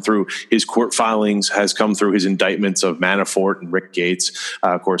has come through his court filings, has come through his indictments of Manafort and Rick Gates,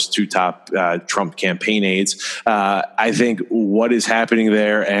 of course, two top Trump campaign aides. I think what is happening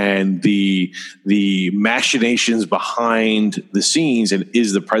there and the machinations behind the scenes, and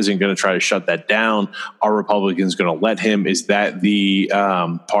is the president going to try to shut that down? Are Republicans going to let him? Is that the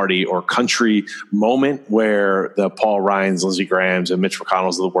party or country moment where the Paul Ryans, Lindsey Grahams, and Mitch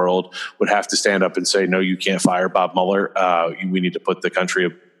McConnells of the world would have to stand up and say, no, you can't fire Bob Mueller. We need to put the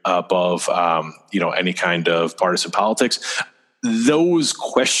country above, any kind of partisan politics. Those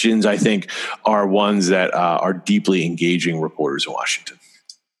questions, I think, are ones that are deeply engaging reporters in Washington.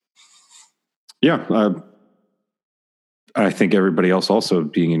 Yeah, I think everybody else also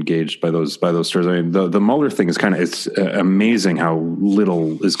being engaged by those stories. I mean, the Mueller thing is it's amazing how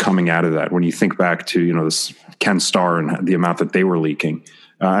little is coming out of that when you think back to this Ken Starr and the amount that they were leaking.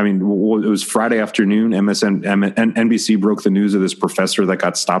 I mean, it was Friday afternoon. NBC broke the news of this professor that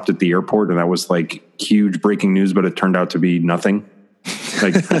got stopped at the airport, and that was like huge breaking news. But it turned out to be nothing.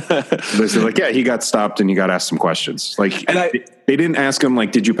 Like they said, like, yeah, he got stopped and he got asked some questions. Like, they didn't ask him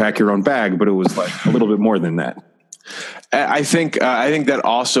like, "Did you pack your own bag?" But it was like a little bit more than that. I think that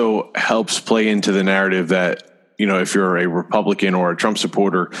also helps play into the narrative that, if you're a Republican or a Trump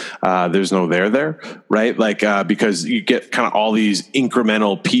supporter, there's no there, right? Like, because you get kind of all these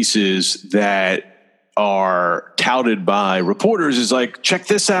incremental pieces that are touted by reporters is like, check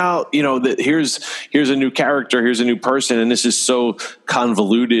this out. Here's a new character, here's a new person. And this is so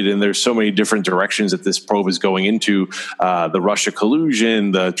convoluted. And there's so many different directions that this probe is going into, the Russia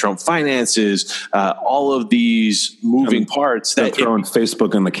collusion, the Trump finances, all of these moving parts. That throwing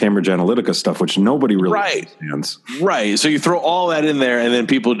Facebook and the Cambridge Analytica stuff, which nobody really understands. Right. So you throw all that in there and then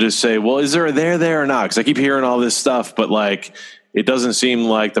people just say, well, is there a there or not? Because I keep hearing all this stuff, but like, it doesn't seem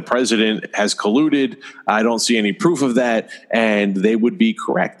like the president has colluded. I don't see any proof of that. And they would be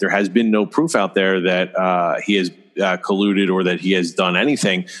correct. There has been no proof out there that he has colluded or that he has done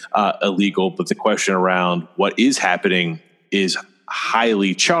anything illegal. But the question around what is happening is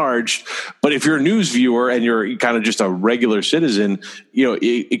highly charged. But if you're a news viewer and you're kind of just a regular citizen,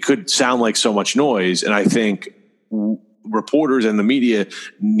 it could sound like so much noise. And I think reporters and the media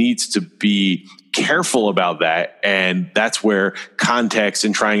needs to be careful about that. And that's where context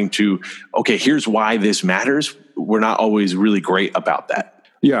and trying to, okay, here's why this matters. We're not always really great about that.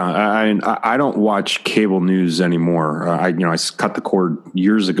 Yeah. I don't watch cable news anymore. I cut the cord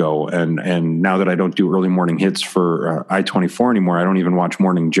years ago. And now that I don't do early morning hits for I-24 anymore, I don't even watch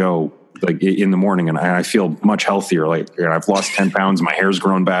Morning Joe like in the morning, and I feel much healthier. Like I've lost 10 pounds, my hair's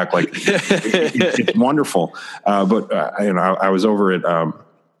grown back. Like it's wonderful. But I was over at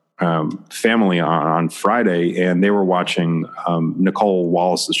Family on Friday, and they were watching Nicole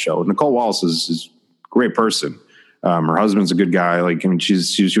Wallace's show. Nicole Wallace is a great person. Her husband's a good guy. Like, I mean, she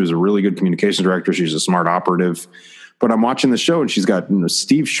was a really good communications director. She's a smart operative. But I'm watching the show, and she's got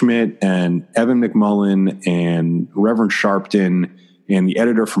Steve Schmidt and Evan McMullen and Reverend Sharpton and the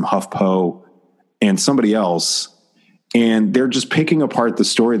editor from HuffPo and somebody else. And they're just picking apart the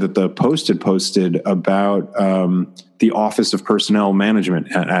story that the Post had posted about the Office of Personnel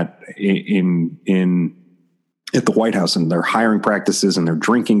Management at the White House, and their hiring practices and their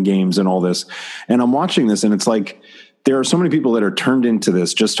drinking games and all this. And I'm watching this, and it's like there are so many people that are turned into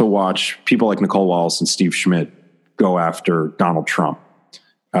this just to watch people like Nicole Wallace and Steve Schmidt go after Donald Trump.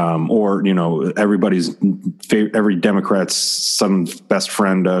 Or, you know, every Democrat's son's best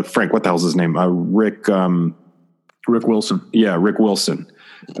friend, Frank, what the hell's his name? Rick Wilson. Yeah, Rick Wilson,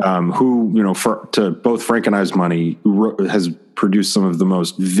 who, you know, to both Frank and I's money, has produced some of the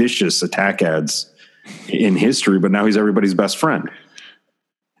most vicious attack ads in history, but now he's everybody's best friend.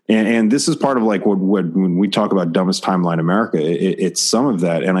 And this is part of like what when we talk about dumbest timeline America, it's some of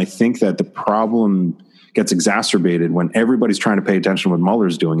that. And I think that the problem gets exacerbated when everybody's trying to pay attention to what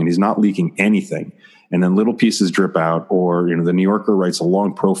Mueller's doing and he's not leaking anything. And then little pieces drip out, or, you know, the New Yorker writes a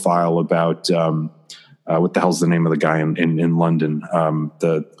long profile about, what the hell's the name of the guy in London?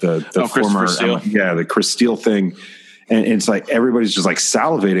 The former, the Chris Steele thing. And it's like, everybody's just like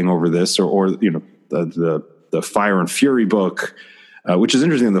salivating over this, or you know, the Fire and Fury book, which is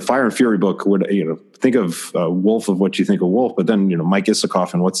interesting. The Fire and Fury book would, you know, think of Wolf of what you think of Wolf, but then, you know, Mike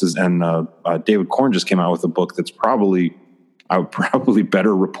Isikoff and David Korn just came out with a book that's probably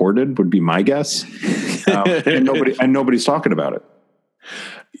better reported, would be my guess. And nobody's talking about it.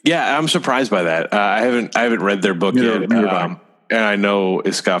 Yeah, I'm surprised by that. I haven't read their book yet, and I know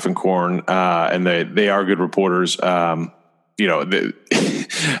Isikoff and Korn, and they are good reporters. You know,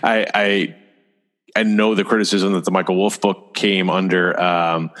 I know the criticism that the Michael Wolff book came under,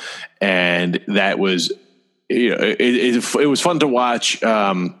 and that was, you know, it was fun to watch.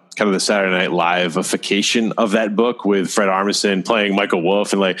 Kind of the Saturday Night Live-ification of that book with Fred Armisen playing Michael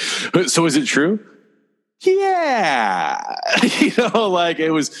Wolff, and like, so is it true? Yeah, you know, like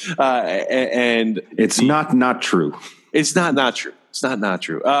it was, and it's not true. It's not true. It's not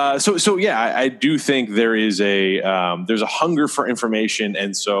true. So yeah, I do think there's a hunger for information,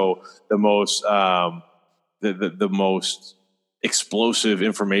 and so the most the most explosive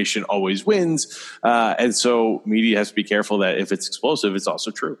information always wins, and so media has to be careful that if it's explosive, it's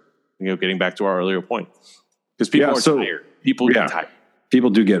also true. You know, getting back to our earlier point, because people are tired. People get tired. People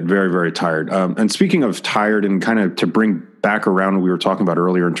do get very, very tired. And speaking of tired, and kind of to bring back around what we were talking about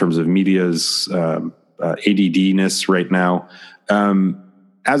earlier in terms of media's ADD-ness right now,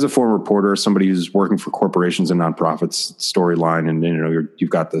 as a former reporter, somebody who's working for corporations and nonprofits, storyline, and you know, you've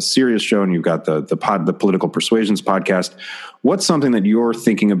got the Sirius show and you've got the Political Persuasions podcast. What's something that you're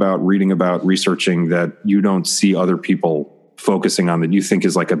thinking about, reading about, researching that you don't see other people focusing on that you think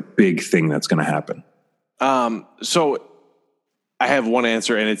is like a big thing that's going to happen? So I have one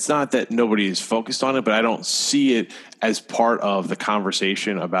answer, and it's not that nobody is focused on it, but I don't see it as part of the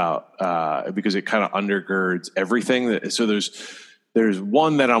conversation about, because it kind of undergirds everything. So there's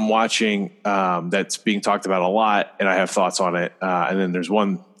one that I'm watching that's being talked about a lot, and I have thoughts on it. And then there's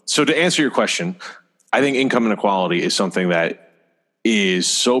one. So to answer your question, I think income inequality is something that is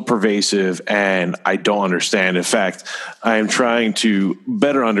so pervasive, and I don't understand. In fact, I am trying to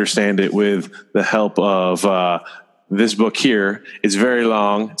better understand it with the help of this book here. It's very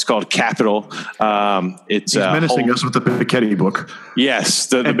long. It's called Capital. It's He's menacing us with the Piketty book. Yes,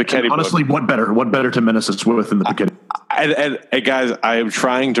 the Piketty book. Honestly, what better to menace us with than the Piketty? And guys, I am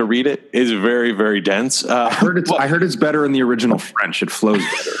trying to read it. It's very, very dense. I heard it's better in the original French. It flows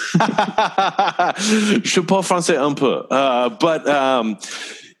better. Je parle français un peu.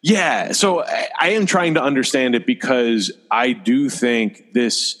 Yeah, so I am trying to understand it, because I do think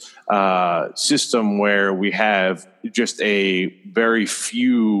this system where we have just a very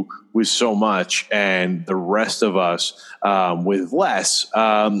few with so much and the rest of us with less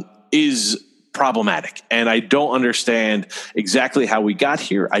is problematic. And I don't understand exactly how we got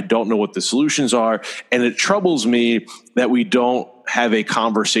here. I don't know what the solutions are. And it troubles me that we don't have a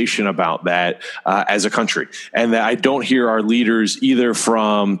conversation about that as a country, and that I don't hear our leaders, either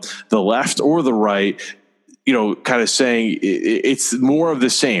from the left or the right, you know, kind of saying it's more of the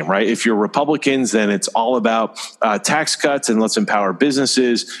same, right? If you're Republicans, then it's all about tax cuts and let's empower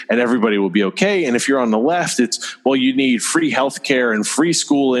businesses and everybody will be okay. And if you're on the left, it's, well, you need free healthcare and free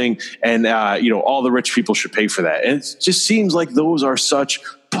schooling, and you know, all the rich people should pay for that. And it just seems like those are such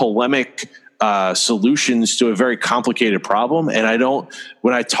polemic solutions to a very complicated problem. And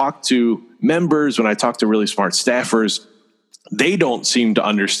when I talk to members, when I talk to really smart staffers, they don't seem to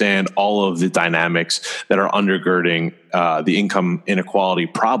understand all of the dynamics that are undergirding the income inequality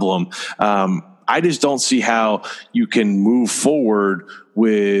problem. I just don't see how you can move forward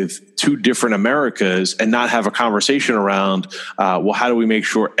with two different Americas and not have a conversation around, well, how do we make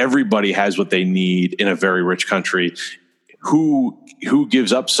sure everybody has what they need in a very rich country who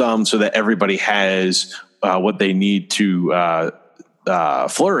gives up some so that everybody has what they need to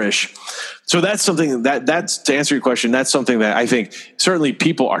flourish. So that's something that's to answer your question. That's something that I think certainly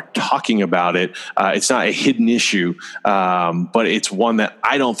people are talking about it. It's not a hidden issue, but it's one that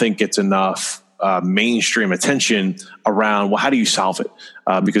I don't think gets enough mainstream attention around. Well, how do you solve it?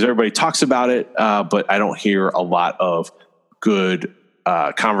 Because everybody talks about it, but I don't hear a lot of good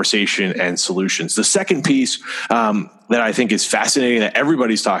conversation and solutions. The second piece that I think is fascinating that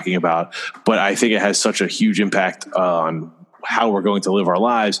everybody's talking about, but I think it has such a huge impact on how we're going to live our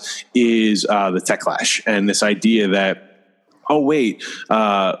lives is the techlash and this idea that, oh wait,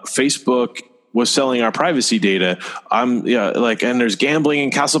 Facebook was selling our privacy data. And there's gambling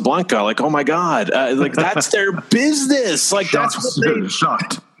in Casablanca. Like, oh my God, like that's their business. Like shocked. That's what they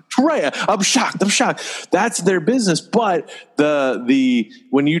shocked. Right. I'm shocked. That's their business. But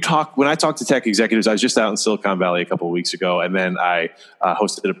when I talk to tech executives, I was just out in Silicon Valley a couple of weeks ago, and then I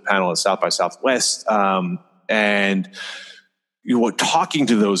hosted a panel at South by Southwest, and you were talking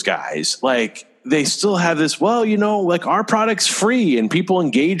to those guys, like they still have this, well, like our product's free and people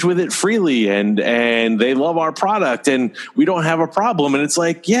engage with it freely and they love our product and we don't have a problem. And it's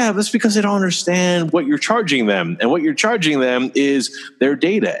like, yeah, that's because they don't understand what you're charging them. And what you're charging them is their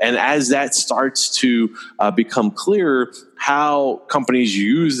data. And as that starts to become clearer, how companies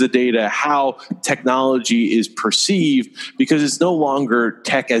use the data, how technology is perceived, because it's no longer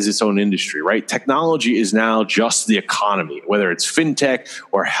tech as its own industry, right? Technology is now just the economy, whether it's fintech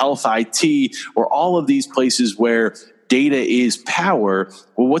or health IT or all of these places where data is power.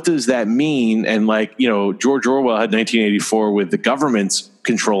 Well, what does that mean? And George Orwell had 1984 with the governments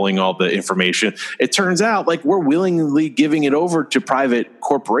controlling all the information. It turns out like we're willingly giving it over to private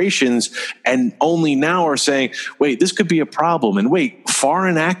corporations and only now are saying, wait, this could be a problem. And wait,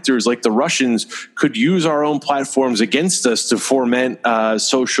 foreign actors like the Russians could use our own platforms against us to foment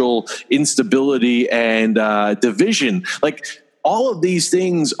social instability and division. Like, all of these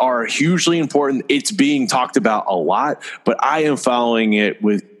things are hugely important. It's being talked about a lot, but I am following it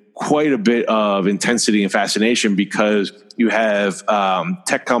with quite a bit of intensity and fascination because you have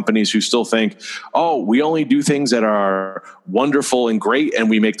tech companies who still think, oh, we only do things that are wonderful and great and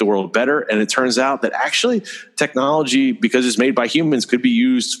we make the world better. And it turns out that actually technology, because it's made by humans, could be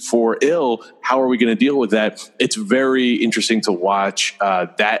used for ill. How are we going to deal with that? It's very interesting to watch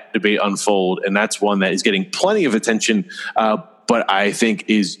that debate unfold. And that's one that is getting plenty of attention, but I think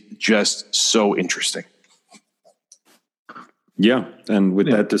is just so interesting. Yeah, and with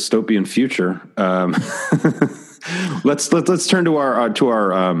that dystopian future, let's turn to our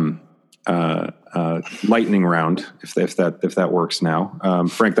lightning round, if that works now.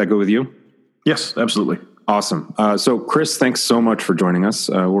 Frank, that go with you? Yes, absolutely. Awesome. So, Chris, thanks so much for joining us.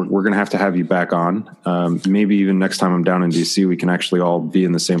 We're going to have you back on. Maybe even next time I'm down in DC, we can actually all be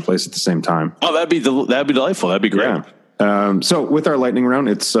in the same place at the same time. Oh, that'd be delightful. That'd be great. Yeah. So with our lightning round,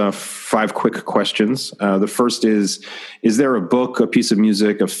 it's 5 quick questions. The first is there a book, a piece of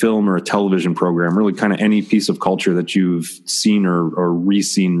music, a film, or a television program, really kind of any piece of culture that you've seen or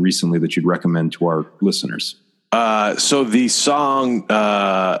re-seen recently that you'd recommend to our listeners? So the song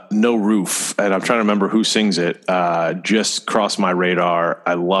No Roof, and I'm trying to remember who sings it, just crossed my radar.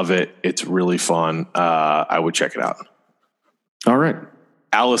 I love it. It's really fun. I would check it out. All right.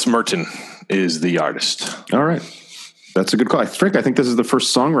 Alice Merton is the artist. All right. That's a good call. Frank, I think this is the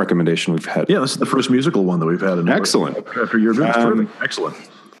first song recommendation we've had. Yeah, this is the first musical one that we've had. Excellent. After your visit. Excellent.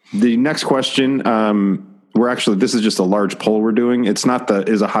 The next question, this is just a large poll we're doing. It's not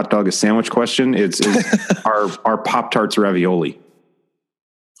is a hot dog a sandwich question. It's our Pop-Tarts ravioli.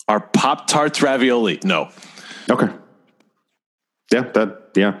 Our Pop-Tarts ravioli. No. Okay.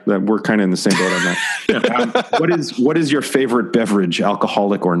 Yeah, we're kind of in the same boat on that. What is your favorite beverage,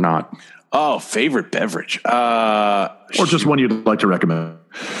 alcoholic or not? Oh, favorite beverage. Or just one you'd like to recommend.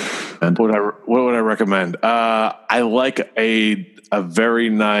 What would I recommend? I like a very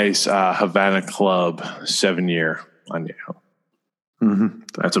nice Havana Club 7-year añejo. Mm-hmm.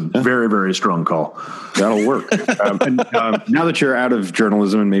 That's a very, very strong call. That'll work. Now that you're out of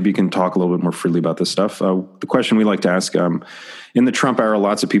journalism and maybe you can talk a little bit more freely about this stuff, the question we like to ask, in the Trump era,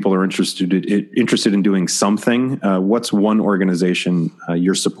 lots of people are interested in doing something. What's one organization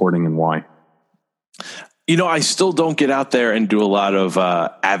you're supporting and why? I still don't get out there and do a lot of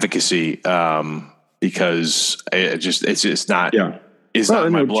advocacy because it's not. Yeah. It's not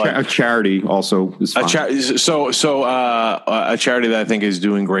in my blood. A charity also is fine. A charity that I think is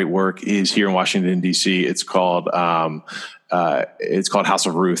doing great work is here in Washington, D.C. It's called House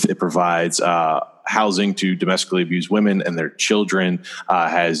of Ruth. It provides housing to domestically abused women and their children,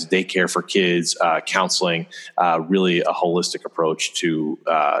 has daycare for kids, counseling, really a holistic approach to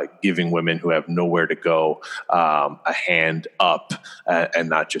giving women who have nowhere to go a hand up and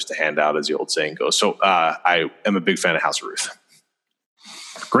not just a hand out, as the old saying goes. So I am a big fan of House of Ruth.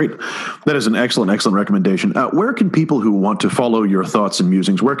 Great. That is an excellent recommendation. Where can people who want to follow your thoughts and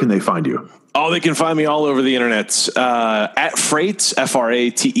musings, where can they find you? Oh, they can find me all over the internet. At Frates,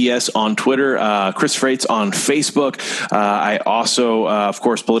 Frates on Twitter, Chris Frates on Facebook. I also, of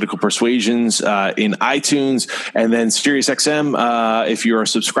course, Political Persuasions in iTunes, and then SiriusXM. If you're a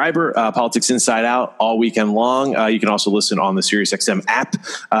subscriber, Politics Inside Out all weekend long. You can also listen on the SiriusXM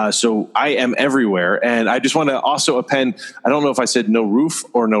app. So I am everywhere. And I just want to also append, I don't know if I said No Roof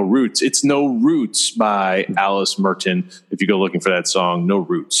or No Roots. It's No Roots by Alice Merton. If you go looking for that song, No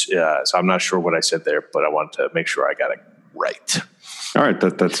Roots. So I'm not sure what I said there, but I wanted to make sure I got it right. All right,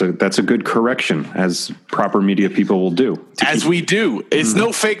 that's a good correction, as proper media people will do. As we do. It's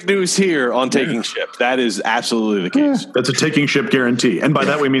no fake news here on Taking Ship. That is absolutely the case. That's a Taking Ship guarantee. And by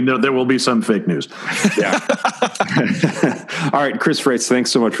that we mean there will be some fake news. Yeah. All right, Chris Frates, thanks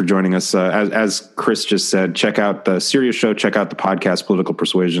so much for joining us. As Chris just said, check out the Sirius show, check out the podcast Political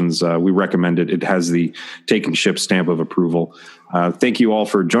Persuasions. We recommend it. It has the Taking Ship stamp of approval. Thank you all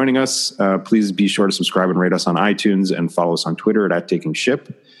for joining us. Please be sure to subscribe and rate us on iTunes and follow us on Twitter at Taking Ship.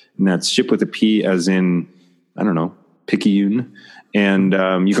 And that's ship with a P as in, I don't know, Picayune. And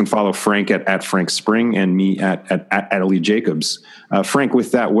you can follow Frank at Frank Spring and me at Ellie Jacobs. Frank,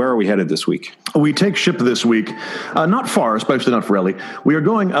 with that, where are we headed this week? We take ship this week, not far, especially not for Ellie. We are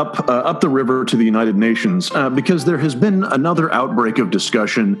going up the river to the United Nations because there has been another outbreak of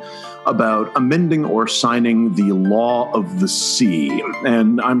discussion about amending or signing the law of the sea.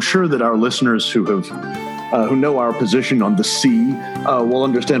 And I'm sure that our listeners who know our position on the sea will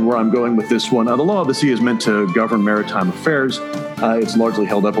understand where I'm going with this one. The law of the sea is meant to govern maritime affairs. It's largely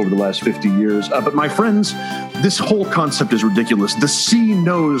held up over the last 50 years. But my friends, this whole concept is ridiculous. The sea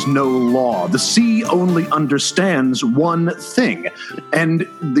knows no law. The sea only understands one thing. And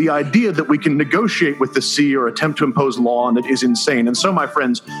the idea that we can negotiate with the sea or attempt to impose law on it is insane. And so, my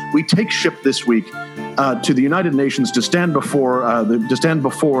friends, we take ship this week to the United Nations to stand before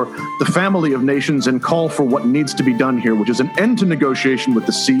the family of nations and call for what needs to be done here, which is an end to negotiation with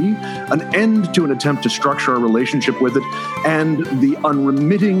the sea, an end to an attempt to structure a relationship with it, and the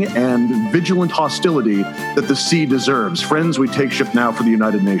unremitting and vigilant hostility that the sea deserves. Friends, we take ship now for the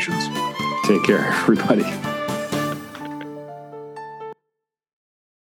United Nations. Take care, everybody.